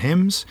Justin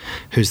Hems,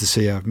 who's the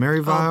CEO of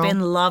Merivale. Oh, Ben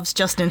loves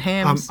Justin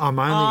Hems.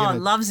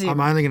 Loves him. I'm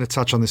only going to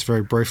touch on this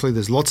very briefly.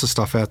 There's lots of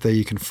stuff out there.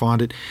 You can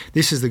find it.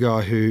 This is the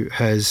guy who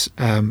has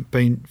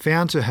been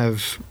found to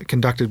have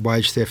conducted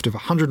wage theft of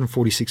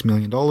 $146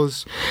 million.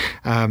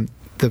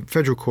 The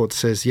federal court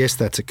says, yes,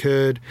 that's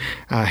occurred.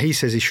 He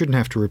says he shouldn't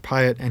have to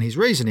repay it, and his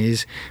reason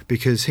is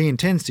because he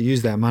intends to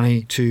use that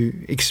money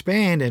to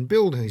expand and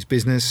build his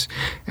business,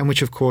 and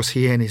which, of course,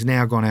 he has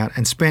now gone out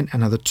and spent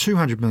another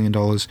 $200 million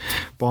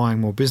buying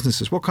more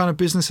businesses. What kind of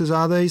businesses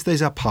are these?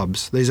 These are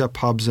pubs. These are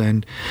pubs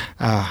and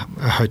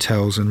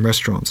hotels and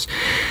restaurants.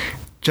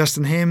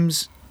 Justin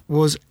Hems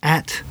was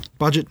at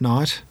budget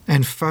night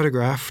and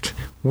photographed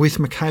with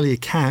Michaelia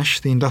Cash,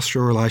 the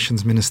Industrial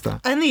Relations Minister.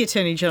 And the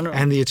Attorney General.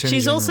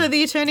 She's also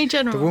the Attorney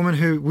General. The woman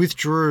who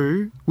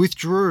withdrew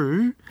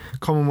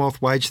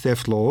Commonwealth wage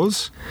theft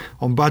laws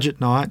on budget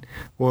night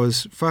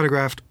was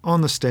photographed on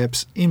the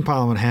steps in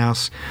Parliament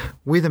House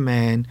with a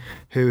man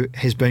who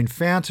has been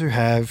found to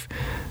have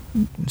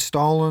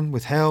stolen,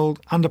 withheld,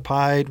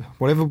 underpaid,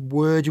 whatever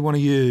word you want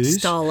to use.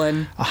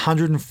 Stolen.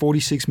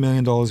 $146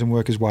 million in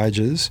workers'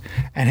 wages,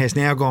 and has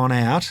now gone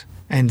out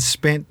and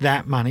spent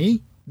that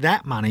money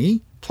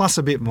plus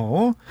a bit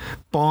more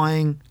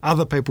buying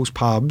other people's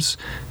pubs,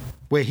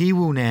 where he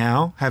will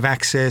now have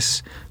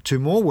access to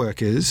more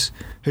workers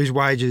whose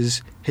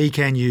wages he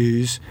can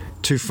use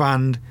to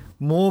fund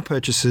more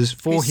purchases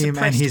for him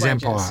and his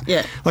empire.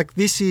 Yeah. Like,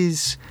 this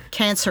is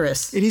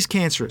cancerous. It is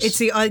cancerous. It's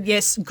the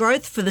yes,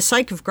 growth for the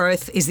sake of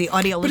growth is the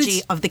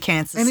ideology of the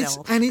cancer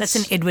cell. That's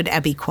an Edward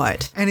Abbey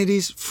quote. And it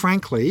is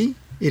frankly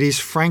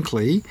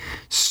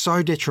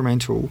so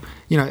detrimental.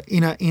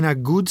 In a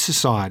good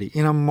society,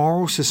 in a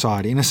moral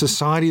society, in a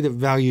society that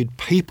valued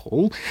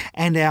people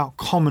and our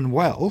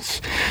commonwealth,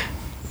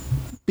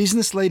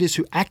 business leaders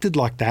who acted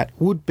like that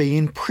would be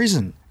in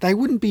prison. They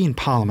wouldn't be in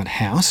Parliament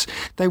House.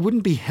 They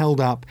wouldn't be held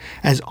up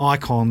as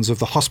icons of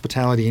the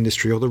hospitality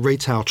industry or the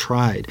retail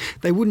trade.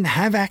 They wouldn't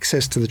have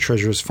access to the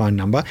Treasurer's phone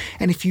number.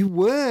 And if you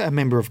were a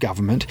member of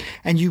government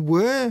and you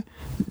were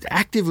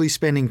actively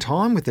spending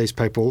time with these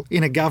people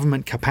in a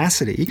government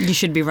capacity, you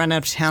should be run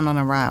out of town on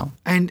a rail.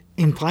 And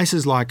in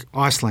places like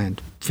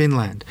Iceland,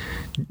 Finland,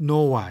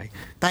 Norway,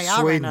 they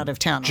are Sweden, run out of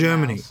town.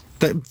 Germany,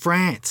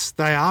 France,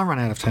 they are run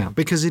out of town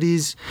because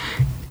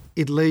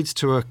it leads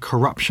to a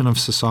corruption of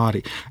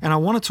society. And I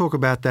want to talk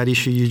about that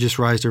issue you just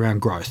raised around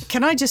growth.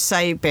 Can I just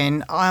say,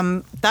 Ben,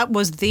 that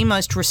was the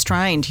most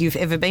restrained you've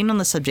ever been on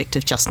the subject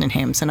of Justin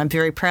Hems, and I'm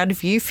very proud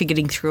of you for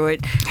getting through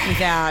it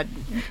without...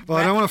 Well,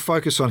 I don't want to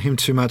focus on him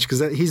too much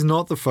because he's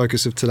not the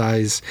focus of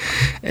today's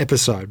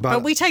episode.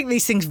 But we take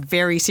these things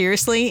very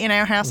seriously in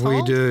our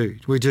household.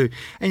 We do.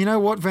 And you know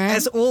what, Van?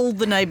 As all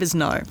the neighbours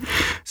know.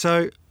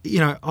 So...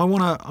 I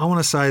want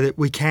to say that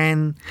we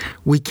can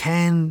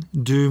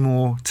do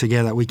more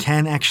together. We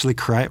can actually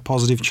create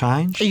positive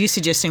change. Are you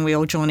suggesting we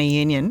all join a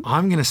union?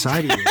 I'm going to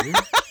say to you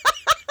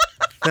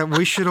that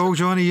we should all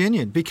join a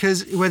union,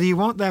 because whether you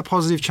want that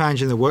positive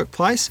change in the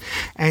workplace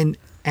and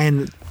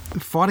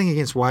fighting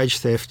against wage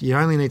theft, you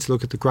only need to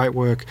look at the great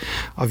work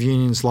of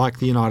unions like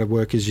the United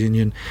Workers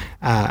Union,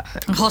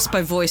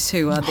 Hospo Voice,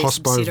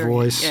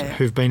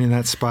 who've been in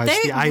that space,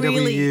 the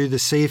AWU, the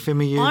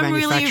CFMEU, I'm manufacturing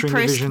really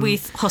impressed division.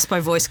 with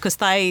Hospo Voice because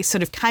they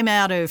sort of came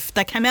out of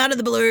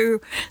the blue,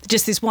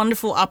 just this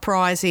wonderful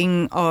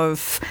uprising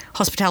of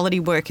hospitality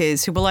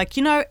workers who were like,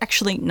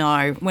 actually,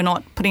 no, we're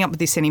not putting up with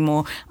this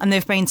anymore. And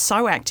they've been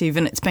so active,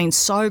 and it's been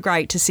so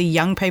great to see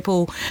young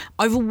people,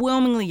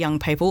 overwhelmingly young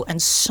people, and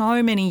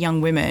so many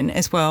young women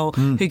as well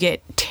who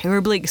get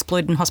terribly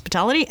exploited in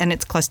hospitality. And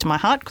it's close to my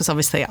heart because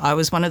obviously I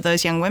was one of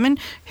those young women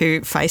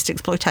who faced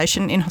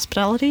exploitation in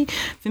hospitality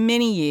for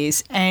many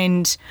years,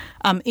 and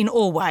in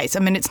all ways. I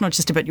mean, it's not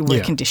just about your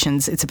work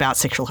conditions, it's about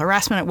sexual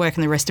harassment at work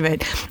and the rest of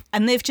it.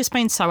 And they've just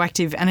been so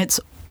active, and it's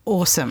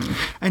awesome.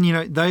 And,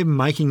 they're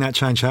making that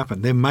change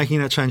happen. They're making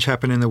that change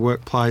happen in the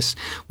workplace.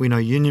 We know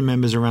union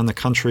members around the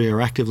country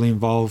are actively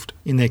involved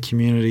in their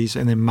communities,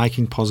 and they're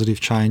making positive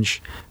change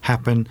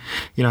happen.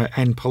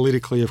 And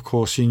politically, of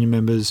course, union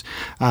members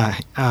are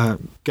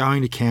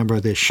going to Canberra.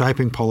 They're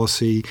shaping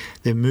policy.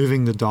 They're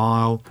moving the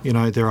dial.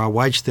 There are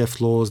wage theft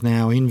laws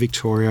now in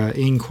Victoria,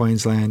 in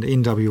Queensland,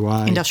 in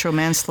WA. Industrial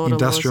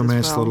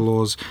manslaughter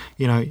laws.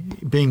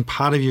 Being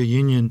part of your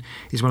union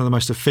is one of the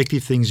most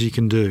effective things you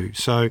can do.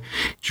 So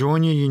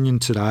join your union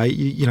today.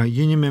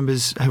 Union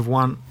members have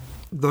won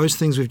those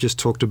things we've just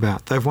talked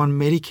about. They've won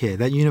Medicare,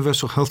 that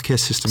universal healthcare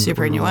system.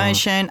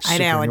 Superannuation,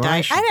 8 hour day.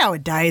 8 hour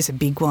day is a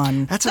big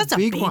one. That's a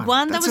big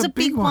one. That was a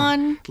big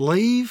one.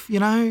 Leave,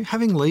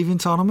 having leave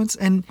entitlements.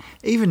 And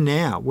even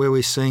now, where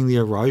we're seeing the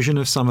erosion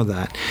of some of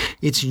that,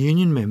 it's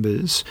union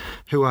members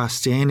who are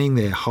standing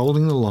there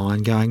holding the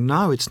line going,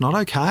 no, it's not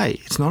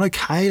okay. It's not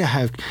okay to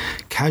have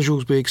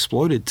casuals be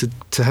exploited,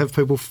 to have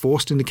people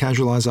forced into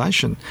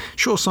casualisation.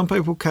 Sure, some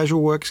people,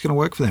 casual work is going to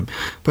work for them.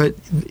 But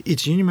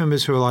it's union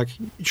members who are like,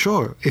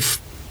 sure, if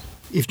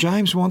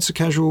James wants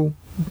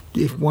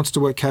wants to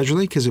work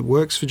casually because it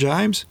works for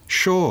James,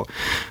 sure.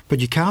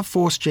 But you can't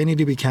force Jenny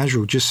to be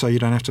casual just so you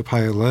don't have to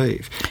pay her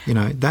leave.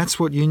 That's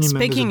what union members are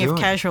doing. Speaking of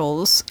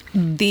casuals,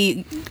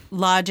 the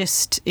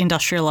largest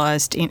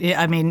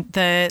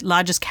the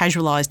largest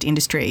casualised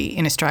industry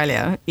in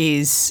Australia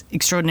is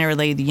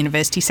extraordinarily the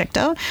university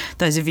sector.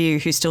 Those of you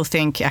who still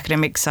think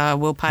academics are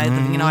well-paid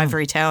living in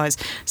ivory towers,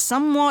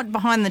 somewhat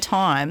behind the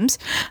times.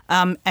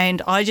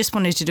 And I just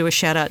wanted to do a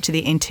shout-out to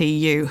the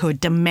NTU who are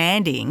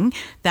demanding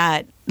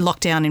that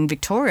lockdown in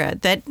Victoria,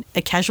 that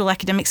a casual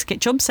academics get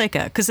job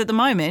seeker, because at the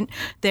moment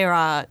there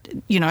are,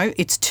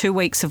 it's 2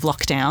 weeks of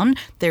lockdown,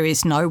 there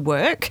is no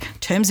work.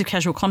 Terms of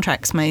casual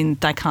contracts mean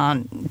they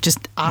can't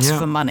just ask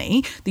for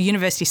money. The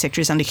university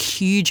sector is under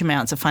huge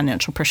amounts of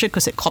financial pressure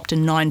because it copped a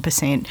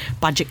 9%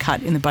 budget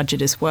cut in the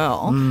budget as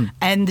well.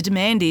 And the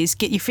demand is,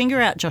 get your finger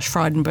out, Josh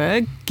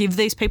Frydenberg, give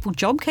these people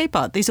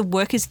JobKeeper. These are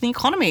workers in the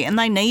economy and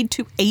they need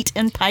to eat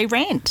and pay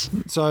rent.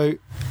 So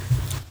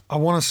I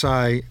want to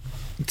say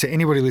to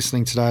anybody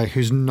listening today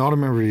who's not a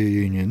member of your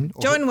union,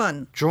 join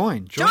one.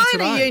 Join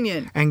a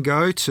union. And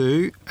go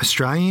to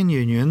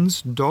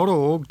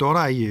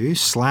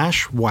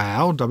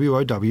australianunions.org.au/wow,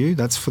 WOW,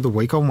 that's for the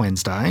week on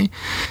Wednesday,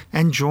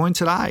 and join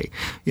today.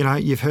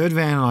 You've heard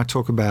Van and I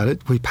talk about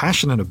it. We're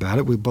passionate about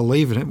it. We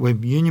believe in it. We're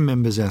union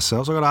members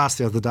ourselves. I got asked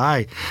the other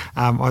day,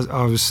 I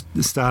was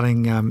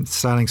doing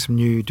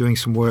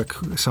some work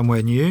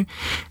somewhere new,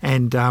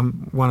 and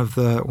one of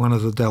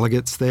the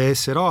delegates there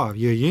said, "Oh,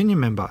 you're a union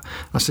member?"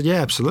 I said,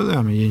 "Yeah, absolutely,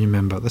 I'm a union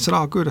member." They said,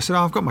 "Oh, good." I said,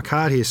 "Oh, I've got my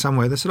card here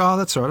somewhere." They said, "Oh,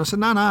 that's all right." I said,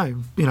 No,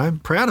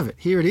 proud of it.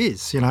 Here it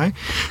is, They went,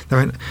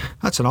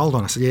 "That's an old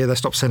one." I said, "Yeah, they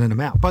stopped sending them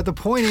out." But the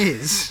point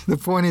is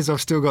I've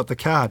still got the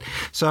card.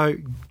 So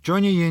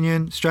join your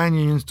union,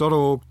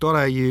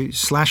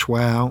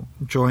 australianunions.org.au/wow,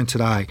 join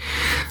today.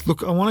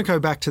 Look, I want to go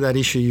back to that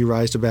issue you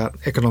raised about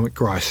economic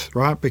growth,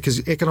 right?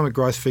 Because economic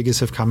growth figures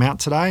have come out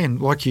today, and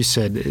like you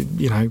said,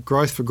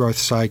 growth for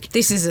growth's sake.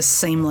 This is a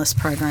seamless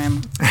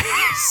program.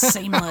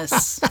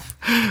 Seamless.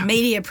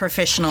 Media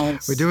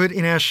professionals. We do it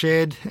in our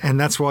shed, and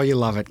that's why you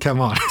love it. Come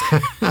on.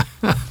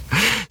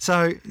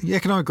 So the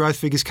economic growth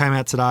figures came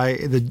out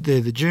today.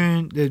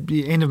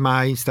 The end of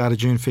May, start of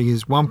June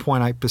figures,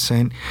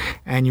 1.8%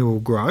 annual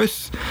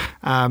growth.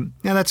 Now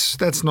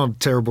that's not a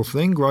terrible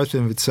thing. Growth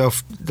in of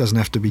itself doesn't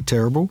have to be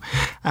terrible.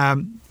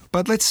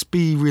 But let's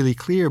be really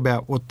clear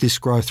about what this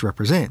growth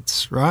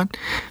represents, right?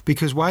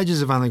 Because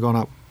wages have only gone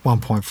up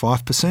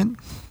 1.5%.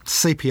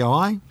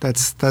 CPI,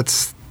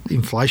 that's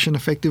inflation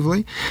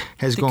effectively,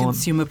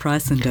 Consumer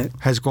Price Index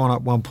has gone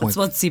up 1. That's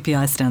what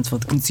CPI stands for,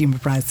 the Consumer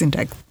Price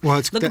Index.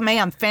 Well, Look at me,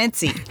 I'm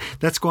fancy.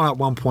 That's gone up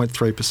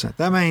 1.3%.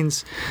 That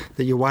means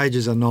that your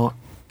wages are not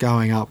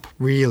going up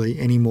really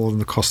any more than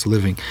the cost of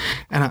living.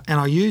 And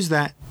I use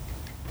that.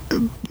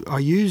 I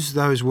use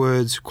those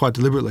words quite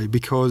deliberately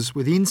because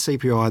within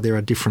CPI there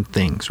are different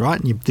things, right?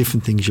 And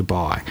different things you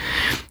buy.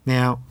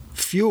 Now,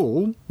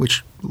 fuel,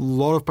 which a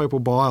lot of people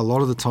buy a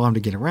lot of the time to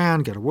get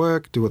around, go to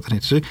work, do what they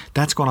need to do,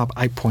 that's gone up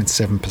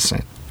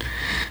 8.7%.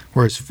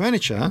 Whereas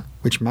furniture,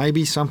 which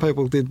maybe some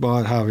people did buy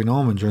at Harvey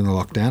Norman during the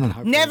lockdown,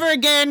 and never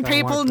again,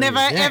 people, never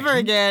ever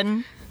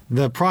again.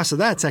 The price of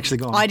that's actually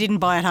gone. I didn't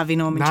buy at Harvey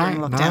Norman during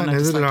lockdown. No,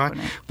 neither did I.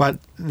 But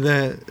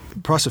the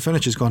price of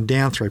furniture has gone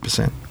down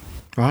 3%,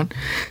 right?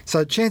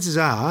 So chances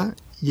are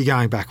you're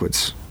going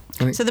backwards.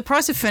 So the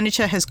price of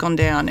furniture has gone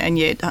down, and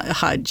yet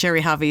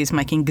Jerry Harvey is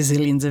making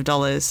gazillions of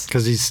dollars.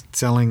 Because he's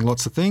selling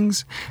lots of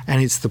things,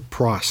 and it's the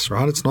price,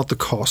 right? It's not the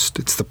cost,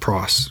 it's the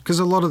price. Because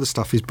a lot of the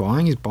stuff he's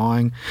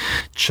buying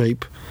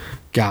cheap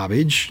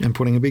garbage and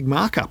putting a big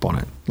markup on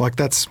it. Like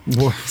that's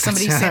what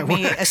Somebody sent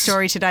me a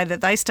story today that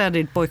they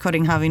started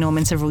boycotting Harvey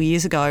Norman several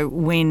years ago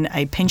when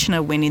a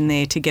pensioner went in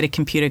there to get a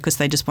computer because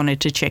they just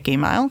wanted to check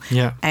email,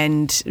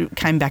 and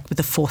came back with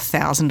a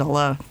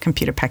 $4,000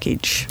 computer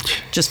package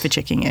just for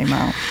checking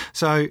email.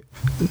 So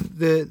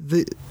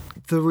the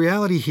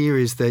reality here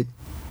is that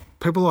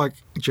people like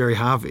Jerry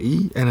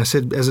Harvey, and as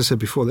I said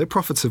before, their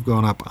profits have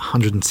gone up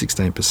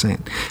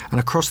 116%, and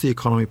across the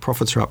economy,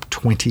 profits are up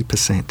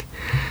 20%.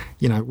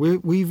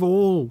 We've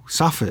all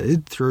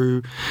suffered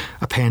through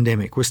a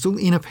pandemic. We're still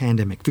in a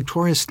pandemic.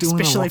 Victoria's still in a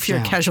lockdown. Especially if you're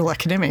a casual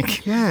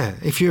academic. Yeah,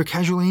 if you're a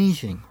casual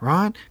anything,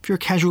 right? If you're a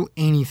casual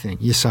anything,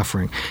 you're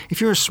suffering.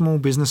 If you're a small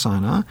business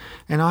owner,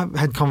 and I've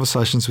had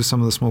conversations with some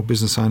of the small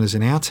business owners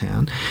in our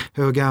town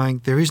who are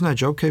going, there is no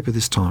JobKeeper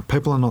this time.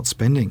 People are not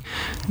spending.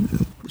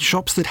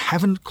 shops that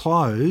haven't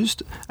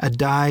closed a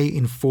day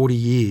in 40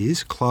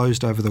 years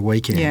closed over the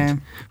weekend. Yeah.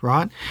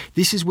 Right?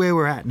 This is where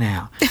we're at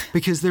now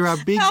because there are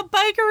big... Our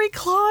bakery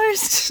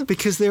closed.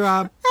 Because there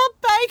are...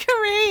 Our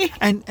bakery.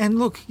 And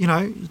look,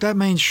 that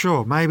means,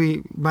 sure,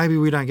 maybe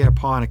we don't get a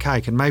pie and a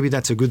cake, and maybe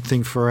that's a good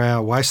thing for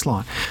our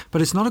waistline.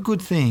 But it's not a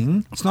good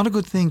thing. It's not a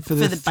good thing for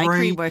the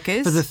bakery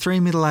workers. For the 3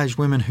 middle-aged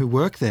women who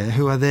work there,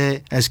 who are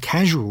there as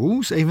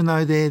casuals, even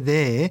though they're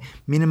there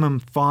minimum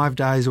 5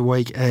 days a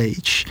week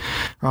each,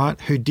 right,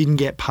 who didn't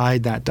get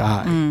paid that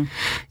day.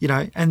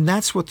 And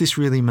that's what this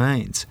really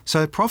means.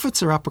 So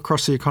profits are up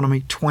across the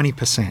economy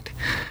 20%.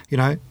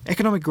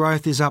 Economic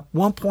growth is up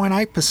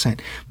 1.8%.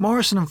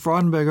 Morrison and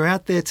Frydenberg are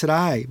out there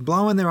today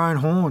blowing their own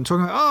horn,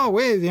 talking about,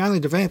 we're the only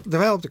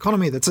developed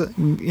economy that's,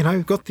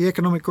 got the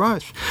economic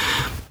growth.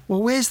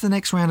 Well, where's the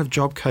next round of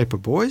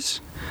JobKeeper, boys?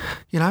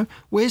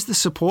 Where's the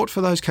support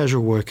for those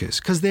casual workers?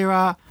 Because there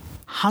are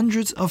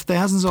hundreds of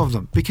thousands of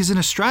them. Because in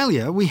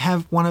Australia, we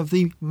have one of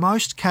the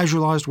most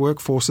casualised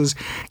workforces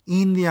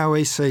in the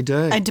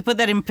OECD. And to put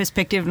that in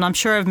perspective, and I'm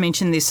sure I've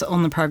mentioned this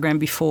on the program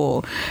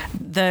before,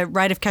 the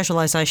rate of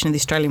casualisation of the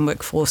Australian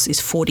workforce is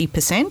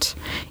 40%.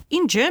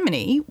 In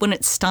Germany, when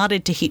it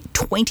started to hit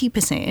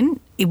 20%,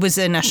 it was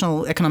a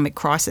national economic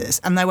crisis,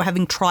 and they were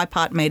having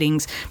tripart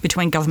meetings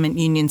between government,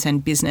 unions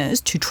and business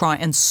to try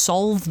and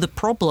solve the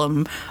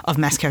problem of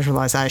mass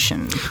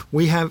casualisation.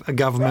 We have a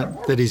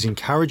government that is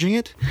encouraging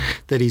it,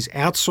 that is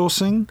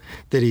outsourcing,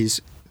 that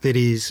is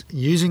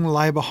using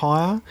labour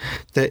hire,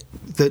 that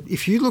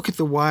if you look at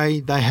the way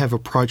they have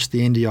approached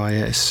the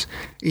NDIS,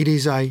 it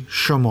is a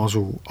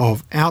schmozzle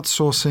of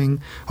outsourcing,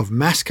 of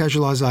mass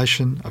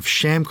casualisation, of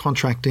sham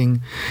contracting,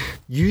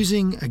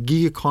 using a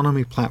gig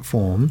economy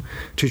platform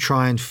to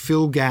try and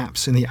fill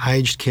gaps in the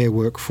aged care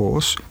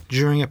workforce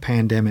during a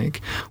pandemic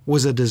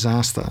was a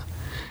disaster.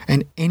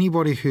 And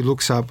anybody who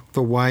looks up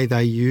the way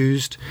they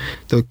used,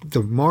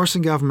 the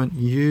Morrison government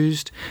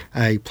used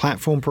a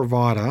platform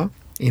provider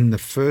in the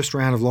first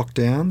round of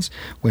lockdowns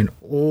when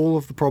all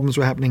of the problems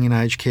were happening in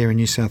aged care in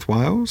New South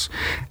Wales,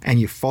 and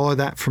you follow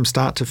that from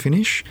start to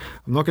finish.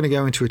 I'm not going to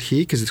go into it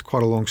here because it's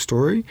quite a long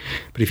story,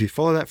 but if you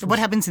follow that... What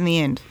happens in the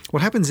end?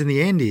 What happens in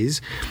the end is,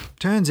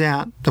 turns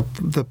out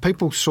the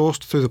people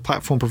sourced through the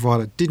platform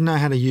provider didn't know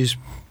how to use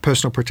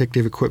personal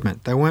protective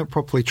equipment. They weren't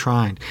properly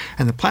trained.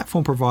 And the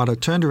platform provider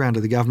turned around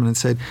to the government and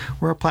said,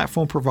 we're a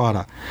platform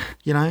provider.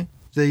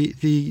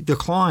 The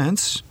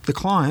clients,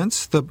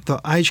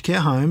 the aged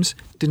care homes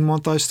didn't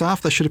want those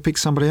staff. They should have picked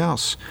somebody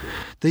else.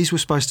 This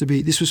was supposed to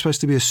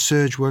be a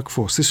surge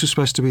workforce. This was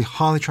supposed to be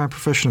highly trained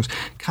professionals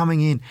coming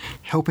in,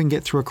 helping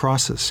get through a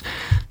crisis.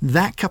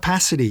 That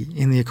capacity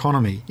in the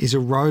economy is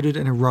eroded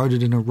and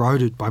eroded and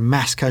eroded by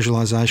mass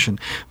casualisation,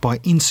 by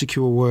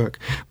insecure work,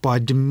 by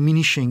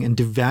diminishing and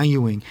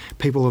devaluing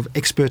people of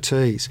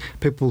expertise,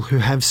 people who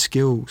have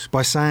skills,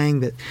 by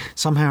saying that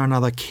somehow or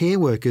another care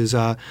workers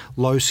are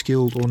low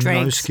skilled or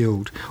no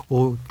skilled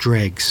or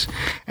dregs.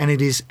 And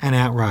it is an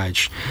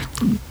outrage.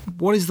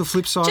 What is the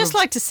flip side? Just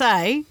like to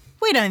say,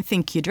 we don't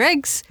think you're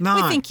dregs. No.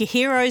 We think you're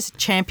heroes,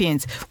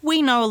 champions.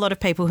 We know a lot of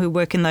people who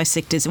work in those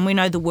sectors, and we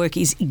know the work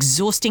is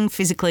exhausting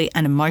physically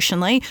and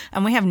emotionally,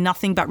 and we have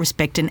nothing but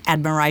respect and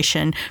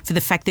admiration for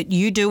the fact that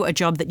you do a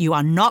job that you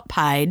are not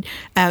paid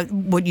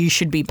what you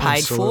should be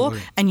paid Absolutely.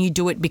 for, and you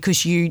do it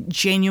because you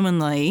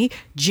genuinely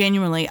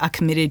are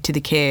committed to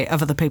the care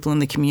of other people in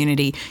the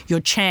community.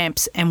 You're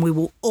champs, and we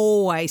will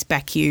always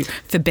back you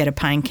for better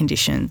paying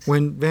conditions.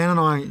 When Van and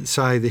I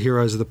say the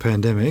heroes of the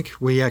pandemic,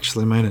 we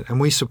actually mean it, and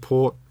we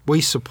support the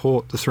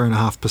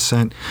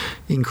 3.5%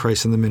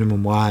 increase in the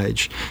minimum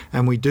wage.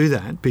 And we do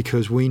that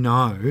because we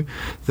know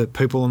that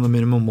people on the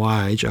minimum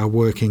wage are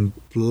working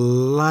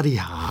bloody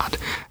hard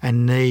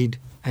and need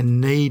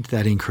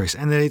that increase,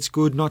 and that it's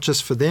good not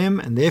just for them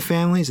and their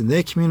families and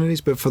their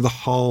communities, but for the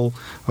whole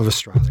of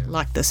Australia.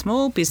 Like the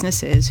small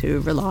businesses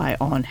who rely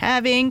on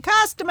having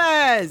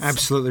customers.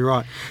 Absolutely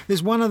right.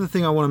 There's one other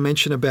thing I want to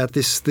mention about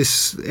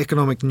this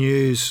economic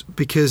news,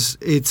 because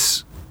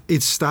it's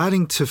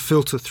starting to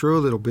filter through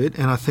a little bit,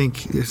 and I think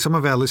some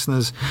of our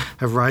listeners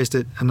have raised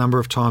it a number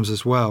of times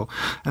as well,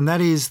 and that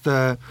is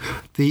the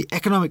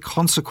economic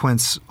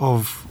consequence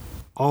of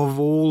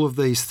all of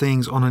these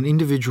things on an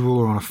individual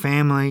or on a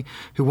family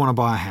who want to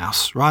buy a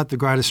house, right? The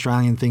great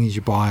Australian thing is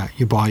you buy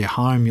your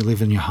home, you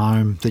live in your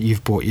home that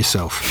you've bought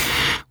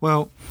yourself.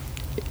 Well,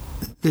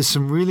 there's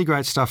some really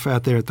great stuff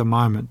out there at the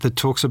moment that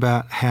talks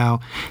about how,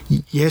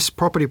 yes,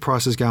 property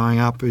prices going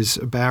up is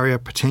a barrier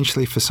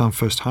potentially for some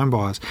first home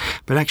buyers,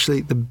 but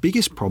actually the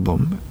biggest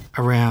problem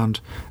around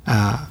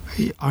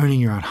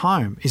owning your own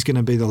home is going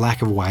to be the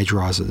lack of wage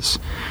rises.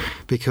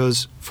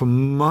 Because for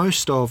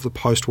most of the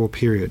post-war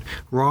period,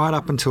 right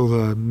up until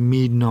the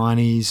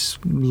mid-90s,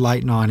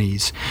 late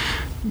 90s,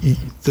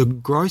 the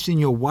growth in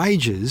your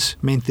wages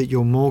meant that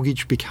your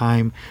mortgage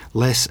became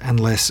less and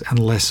less and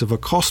less of a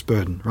cost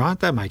burden, right?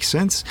 That makes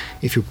sense.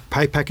 If your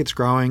pay packet's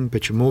growing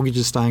but your mortgage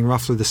is staying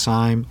roughly the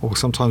same or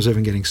sometimes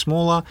even getting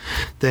smaller,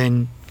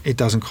 then it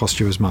doesn't cost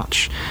you as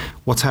much.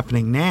 What's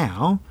happening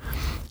now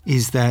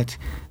is that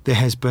there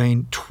has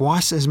been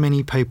twice as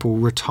many people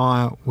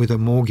retire with a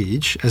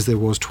mortgage as there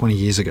was 20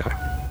 years ago.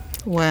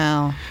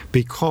 Wow.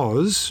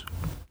 Because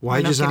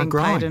wages aren't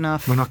growing. Paid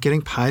enough. We're not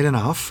getting paid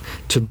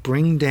enough to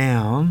bring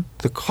down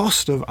the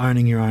cost of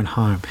owning your own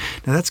home.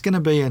 Now, that's going to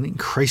be an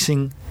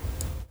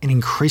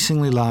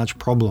increasingly large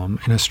problem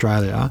in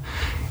Australia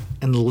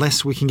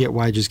unless we can get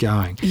wages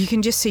going. You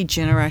can just see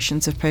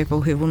generations of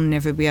people who will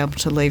never be able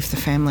to leave the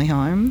family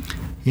home.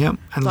 Yep,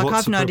 and like lots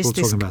I've of noticed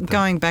people this talking about that.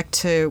 going back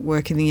to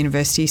work in the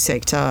university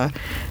sector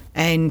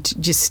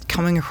and just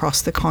coming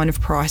across the kind of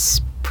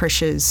price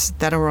pressures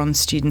that are on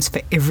students for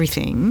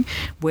everything,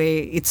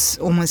 where it's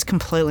almost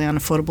completely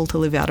unaffordable to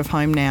live out of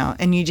home now.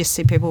 And you just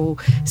see people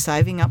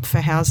saving up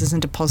for houses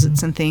and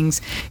deposits and things,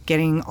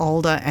 getting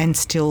older and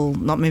still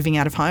not moving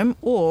out of home,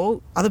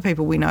 or other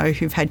people we know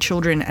who've had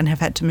children and have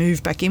had to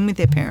move back in with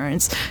their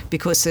parents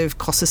because of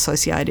costs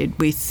associated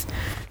with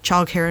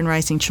childcare and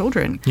raising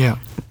children. Yeah.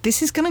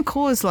 This is going to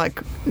cause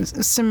like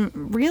some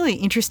really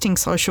interesting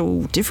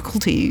social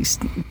difficulties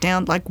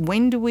down, like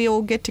when do we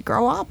all get to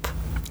grow up?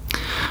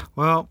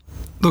 Well,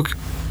 look,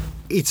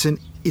 it's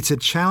a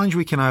challenge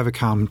we can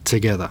overcome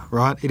together,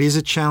 right? It is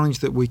a challenge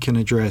that we can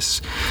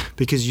address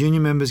because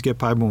union members get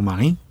paid more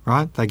money,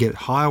 right? They get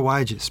higher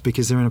wages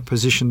because they're in a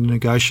position to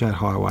negotiate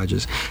higher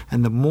wages.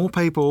 And the more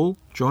people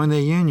join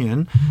their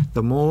union,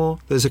 the more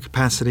there's a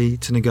capacity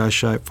to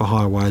negotiate for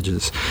higher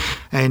wages.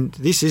 And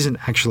this isn't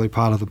actually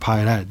part of the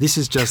paid ad. This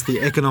is just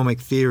the economic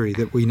theory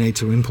that we need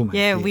to implement.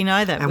 Yeah, here. we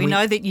know that. And we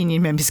know that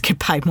union members get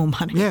paid more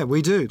money. Yeah,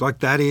 we do. Like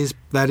that is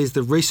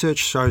the research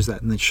shows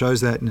that, and it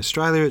shows that in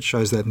Australia, it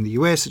shows that in the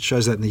US, it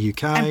shows that in the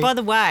UK. And by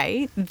the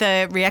way,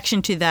 the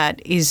reaction to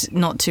that is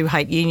not to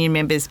hate union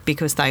members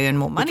because they earn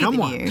more money than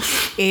you.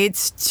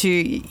 It's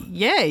to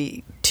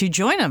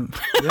join them.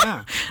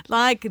 Yeah.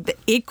 Like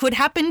it could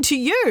happen to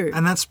you.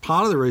 And that's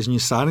part of the reason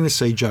you're starting to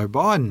see Joe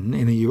Biden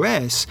in the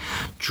US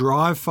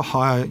drive for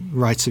higher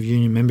rates of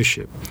union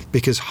membership,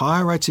 because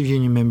higher rates of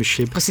union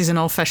membership. Because he's an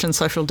old-fashioned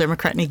social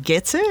democrat and he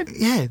gets it.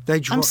 Yeah,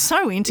 they drive. I'm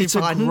so into it's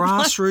Biden. It's a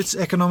grassroots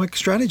economic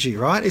strategy,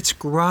 right? It's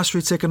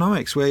grassroots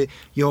economics where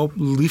you're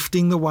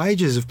lifting the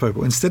wages of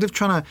people instead of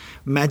trying to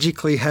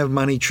magically have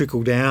money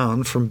trickle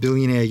down from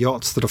billionaire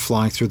yachts that are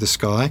flying through the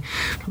sky.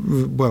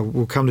 Well,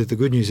 we'll come to the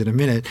good news in a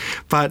minute,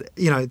 but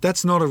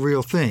that's not a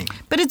real thing.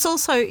 But it's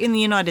also in the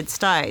United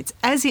States,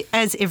 as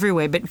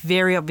everywhere, but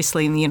very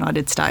obviously in the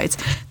United States,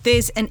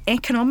 there's an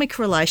economic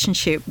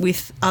relationship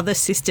with other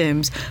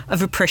systems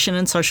of oppression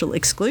and social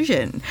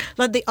exclusion.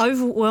 Like the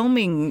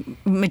overwhelming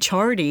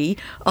majority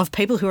of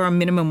people who are on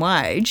minimum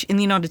wage in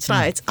the United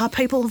States are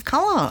people of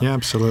colour. Yeah,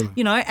 absolutely.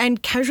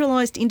 And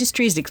casualised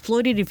industries,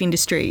 exploitative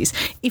industries.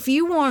 If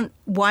you want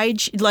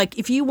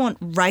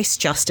race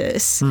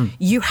justice,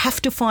 you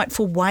have to fight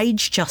for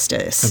wage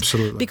justice.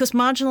 Absolutely. Because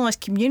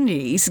marginalised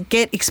communities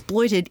get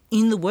exploited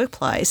in the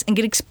workplace and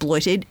get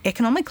exploited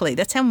economically.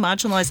 That's how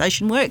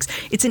marginalisation works.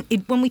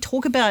 When we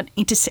talk about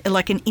an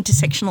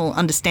intersectional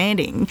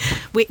understanding,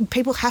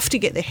 people have to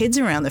get their heads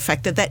around the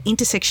fact that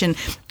intersection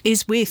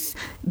is with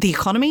the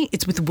economy,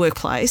 it's with the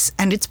workplace,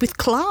 and it's with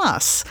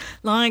class.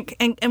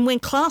 And when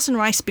class and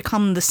race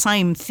become the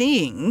same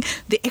thing,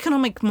 the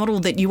economic model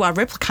that you are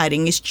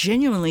replicating is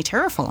genuinely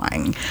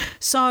terrifying.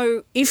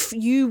 So if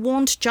you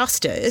want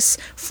justice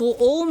for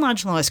all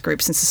marginalised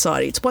groups in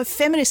society, it's why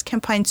feminists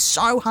campaign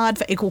so hard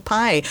for equal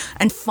pay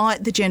and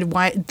fight the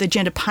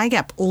gender pay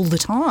gap all the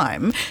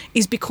time,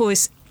 is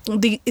because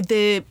the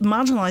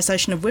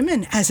marginalisation of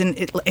women has an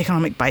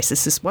economic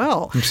basis as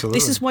well. Absolutely.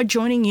 This is why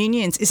joining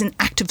unions is an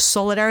act of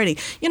solidarity.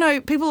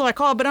 People are like,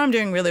 oh, but I'm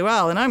doing really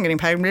well and I'm getting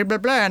paid, blah, blah,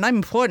 blah, and I'm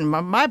important.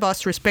 My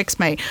boss respects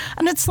me.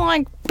 And it's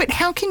like, but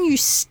how can you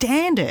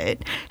stand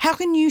it? How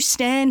can you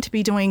stand to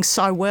be doing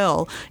so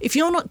well if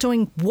you're not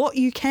doing what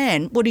you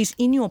can, what is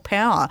in your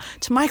power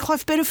to make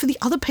life better for the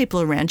other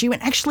people around you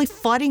and actually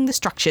fighting the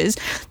structures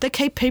that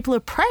keep people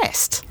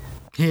oppressed?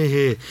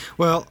 Yeah.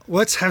 Well,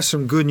 let's have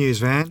some good news,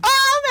 Van.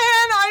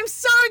 I'm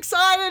so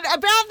excited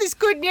about this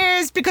good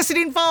news because it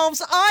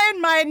involves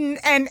Iron Maiden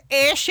and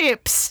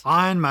airships.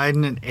 Iron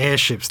Maiden and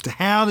airships.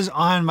 How does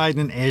Iron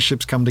Maiden and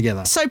airships come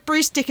together? So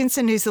Bruce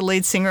Dickinson, who's the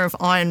lead singer of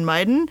Iron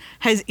Maiden,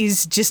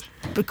 is just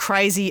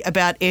crazy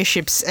about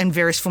airships and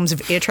various forms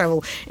of air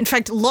travel. In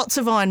fact, lots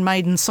of Iron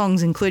Maiden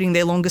songs, including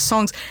their longest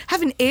songs,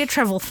 have an air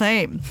travel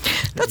theme.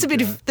 That's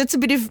a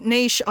bit of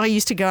niche. I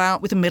used to go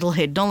out with a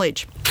metalhead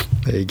knowledge.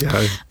 There you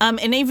go.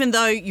 And even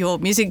though your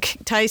music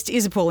taste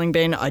is appalling,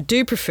 Ben, I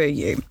do prefer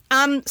you.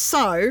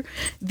 So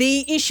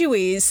the issue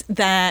is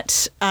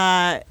that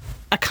a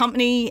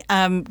company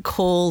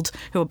who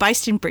are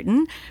based in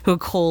Britain, who are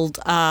called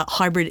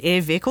Hybrid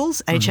Air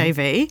Vehicles,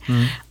 HAV,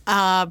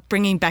 are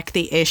bringing back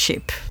the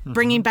airship,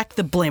 bringing back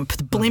the blimp.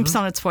 The blimp's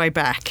on its way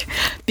back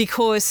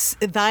because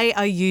they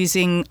are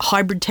using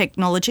hybrid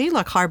technology,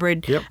 like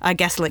hybrid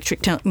gas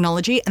electric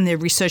technology, and they're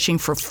researching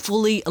for a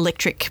fully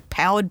electric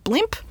powered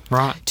blimp.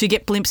 Right. to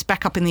get blimps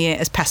back up in the air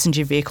as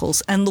passenger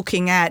vehicles and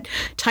looking at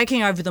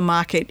taking over the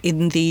market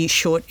in the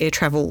short air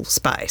travel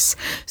space.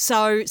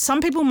 So some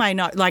people may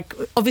know, like,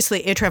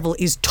 obviously air travel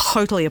is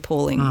totally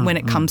appalling when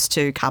it comes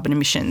to carbon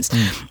emissions.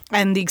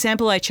 And the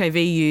example HAV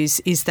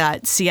use is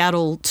that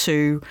Seattle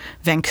to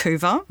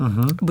Vancouver,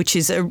 which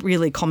is a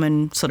really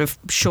common sort of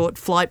short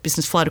flight,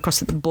 business flight across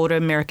the border,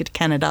 America to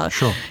Canada,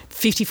 Sure.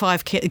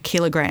 55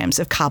 kilograms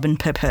of carbon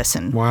per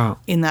person Wow.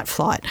 in that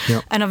flight.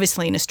 Yep. And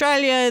obviously in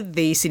Australia,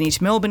 the Sydney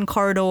to Melbourne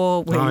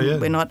corridor, when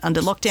we're not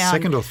under lockdown.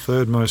 Second or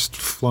third most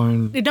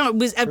flown. No, it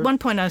was at one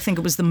point, I think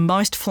it was the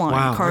most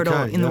flown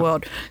corridor in the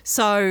world.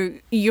 So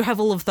you have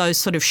all of those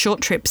sort of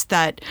short trips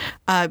that,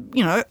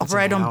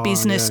 operate on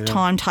business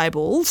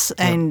timetables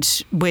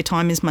and where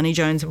time is money,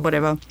 Jones, and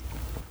whatever.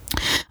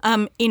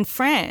 In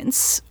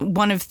France,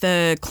 one of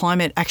the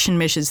climate action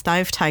measures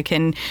they've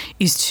taken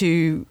is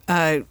to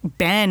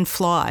ban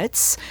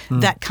flights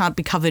that can't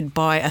be covered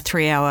by a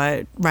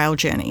 3-hour rail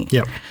journey.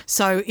 Yep.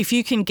 So if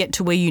you can get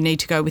to where you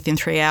need to go within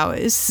 3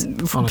 hours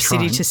from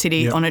city to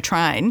city on a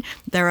train,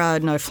 there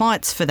are no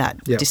flights for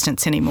that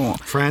distance anymore.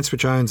 France,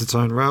 which owns its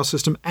own rail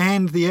system,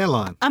 and the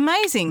airline.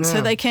 Amazing. So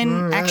they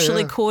can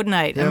actually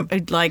coordinate.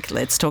 Yep.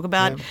 Let's talk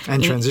about...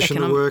 And transition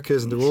the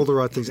workers and do all the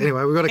right things.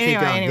 Anyway, we've got to keep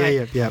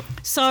going. Yeah.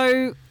 So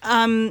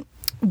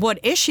what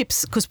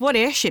airships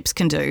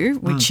can do,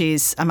 which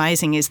is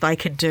amazing, is they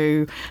could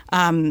do...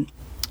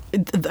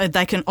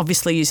 they can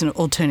obviously use an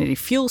alternative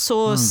fuel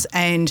source,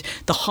 and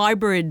the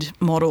hybrid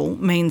model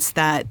means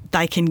that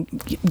they can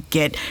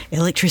get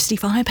electricity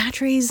via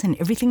batteries and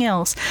everything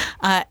else.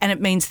 And it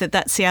means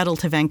that Seattle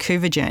to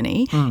Vancouver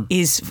journey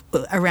is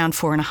around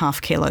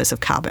 4.5 kilos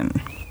of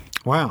carbon.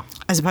 Wow.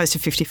 As opposed to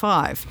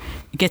 55.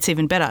 It gets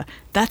even better.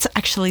 That's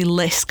actually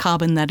less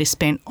carbon that is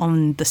spent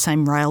on the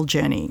same rail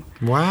journey.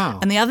 Wow.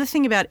 And the other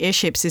thing about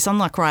airships is,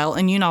 unlike rail,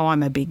 and you know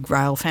I'm a big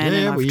rail fan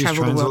and I've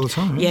travelled the world all the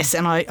time. Yeah. Yes,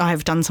 and I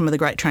have done some of the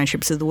great train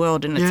trips of the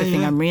world, and it's a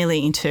thing I'm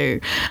really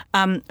into.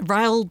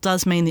 Rail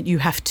does mean that you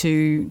have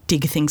to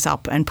dig things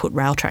up and put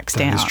rail tracks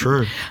down. That is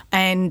true.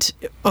 And,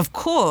 of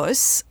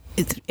course...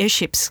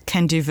 airships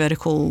can do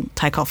vertical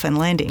takeoff and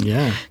landing.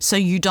 Yeah. So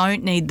you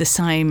don't need the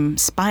same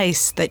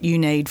space that you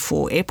need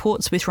for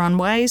airports with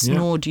runways,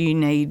 nor do you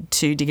need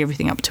to dig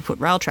everything up to put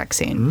rail tracks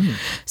in.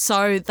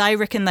 So they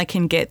reckon they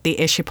can get the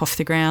airship off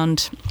the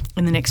ground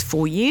in the next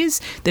 4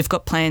 years. They've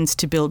got plans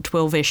to build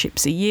 12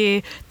 airships a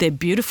year. They're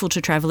beautiful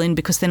to travel in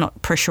because they're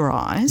not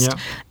pressurised. Yeah.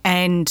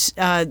 And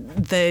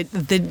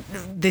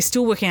they're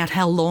still working out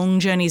how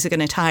long journeys are going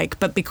to take.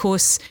 But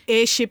because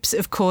airships,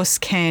 of course,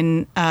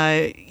 can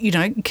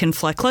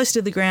fly close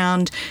to the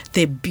ground.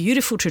 They're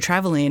beautiful to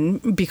travel in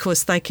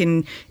because they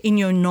can, in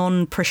your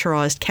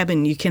non-pressurised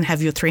cabin, you can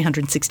have your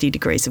 360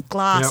 degrees of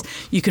glass. Yep.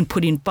 You can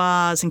put in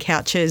bars and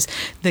couches.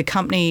 The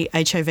company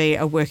HAV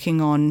are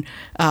working on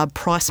a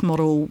price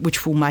model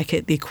which will make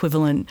it the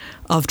equivalent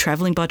of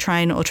travelling by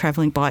train or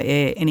travelling by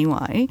air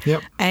anyway.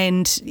 Yep.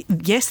 And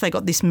yes, they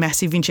got this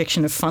massive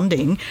injection of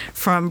funding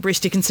from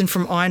Bruce Dickinson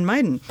from Iron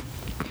Maiden.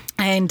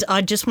 And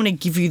I just want to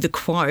give you the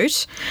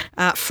quote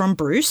from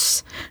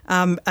Bruce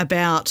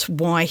about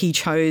why he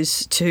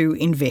chose to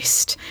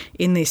invest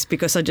in this,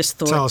 because I just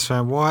thought... Tell us,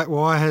 fam,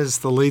 why has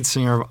the lead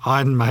singer of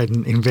Iron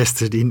Maiden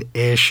invested in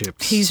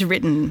airships? He's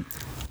written,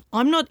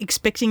 "I'm not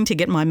expecting to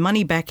get my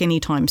money back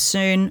anytime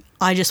soon.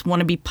 I just want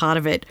to be part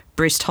of it,"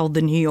 Bruce told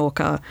The New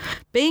Yorker.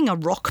 "Being a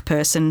rock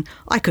person,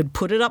 I could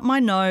put it up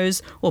my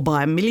nose or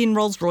buy 1 million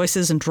Rolls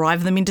Royces and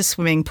drive them into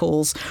swimming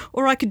pools,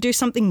 or I could do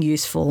something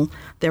useful.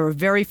 There are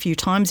very few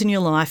times in your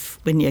life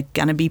when you're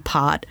going to be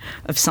part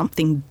of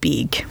something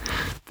big."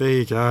 There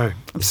you go.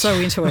 I'm so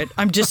into it.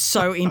 I'm just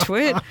so into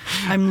it.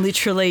 I'm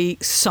literally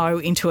so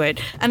into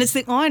it. And it's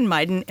the Iron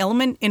Maiden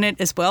element in it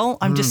as well.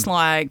 I'm just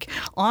like,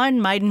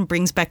 Iron Maiden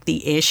brings back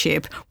the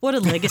airship. What a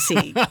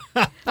legacy.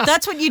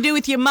 That's what you do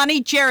with your money,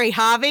 Jerry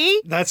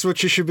Harvey. That's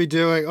what you should be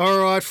doing. All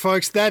right,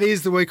 folks, that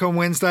is the week on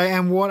Wednesday,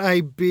 and what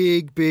a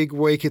big, big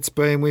week it's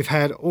been. We've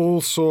had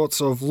all sorts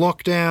of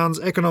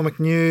lockdowns, economic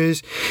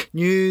news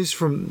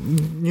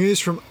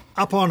from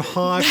up on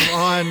high from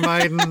Iron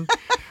Maiden.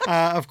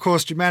 Of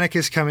course,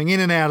 Germanicus coming in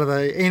and out of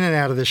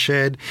the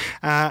shed.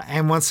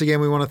 And once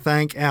again, we want to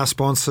thank our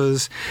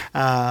sponsors,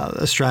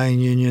 Australian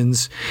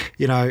unions.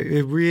 You know,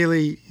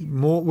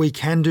 we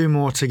can do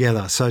more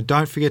together. So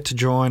don't forget to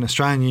join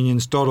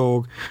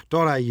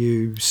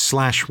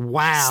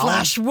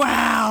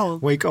australianunions.org.au/wow.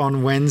 Week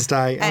on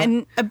Wednesday.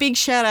 And a big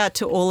shout out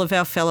to all of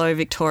our fellow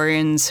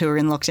Victorians who are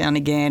in lockdown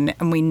again.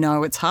 And we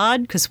know it's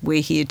hard because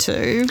we're here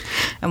too.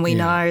 And we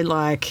know,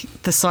 like,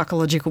 the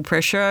psychological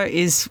pressure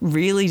is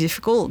really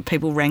difficult.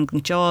 People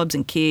wrangling jobs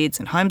and kids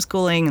and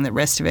homeschooling and the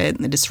rest of it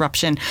and the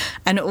disruption.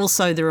 And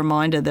also the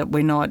reminder that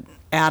we're not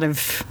out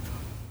of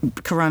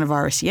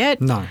coronavirus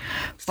yet. No,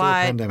 still a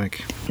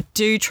pandemic.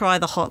 Do try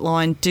the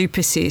hotline, do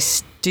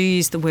persist, do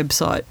use the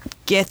website.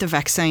 Get the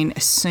vaccine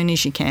as soon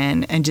as you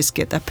can and just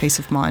get that peace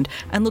of mind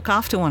and look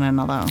after one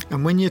another.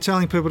 And when you're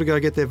telling people to go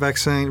get their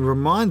vaccine,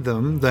 remind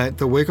them that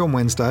the week on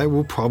Wednesday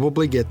will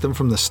probably get them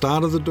from the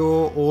start of the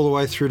door all the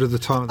way through to the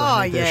time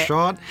they need their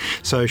shot.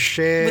 So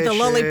share. With a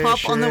lollipop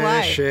share, on the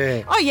way.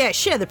 Share. Oh, yeah,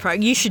 share the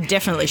program. You should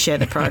definitely share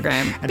the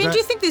program. Ben, do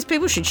you think these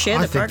people should share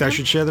the program? I think they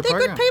should share the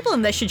program. They're good people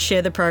and they should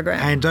share the program.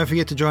 And don't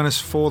forget to join us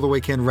for the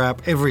Weekend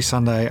Wrap every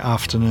Sunday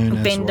afternoon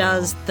as Ben well.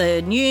 does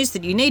the news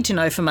that you need to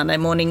know for Monday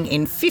morning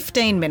in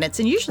 15 minutes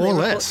and usually or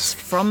reports less.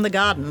 From the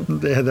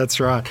garden. Yeah, that's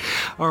right.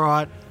 All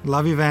right.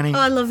 Love you, Vanny.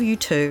 I love you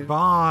too.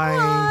 Bye.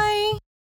 Bye.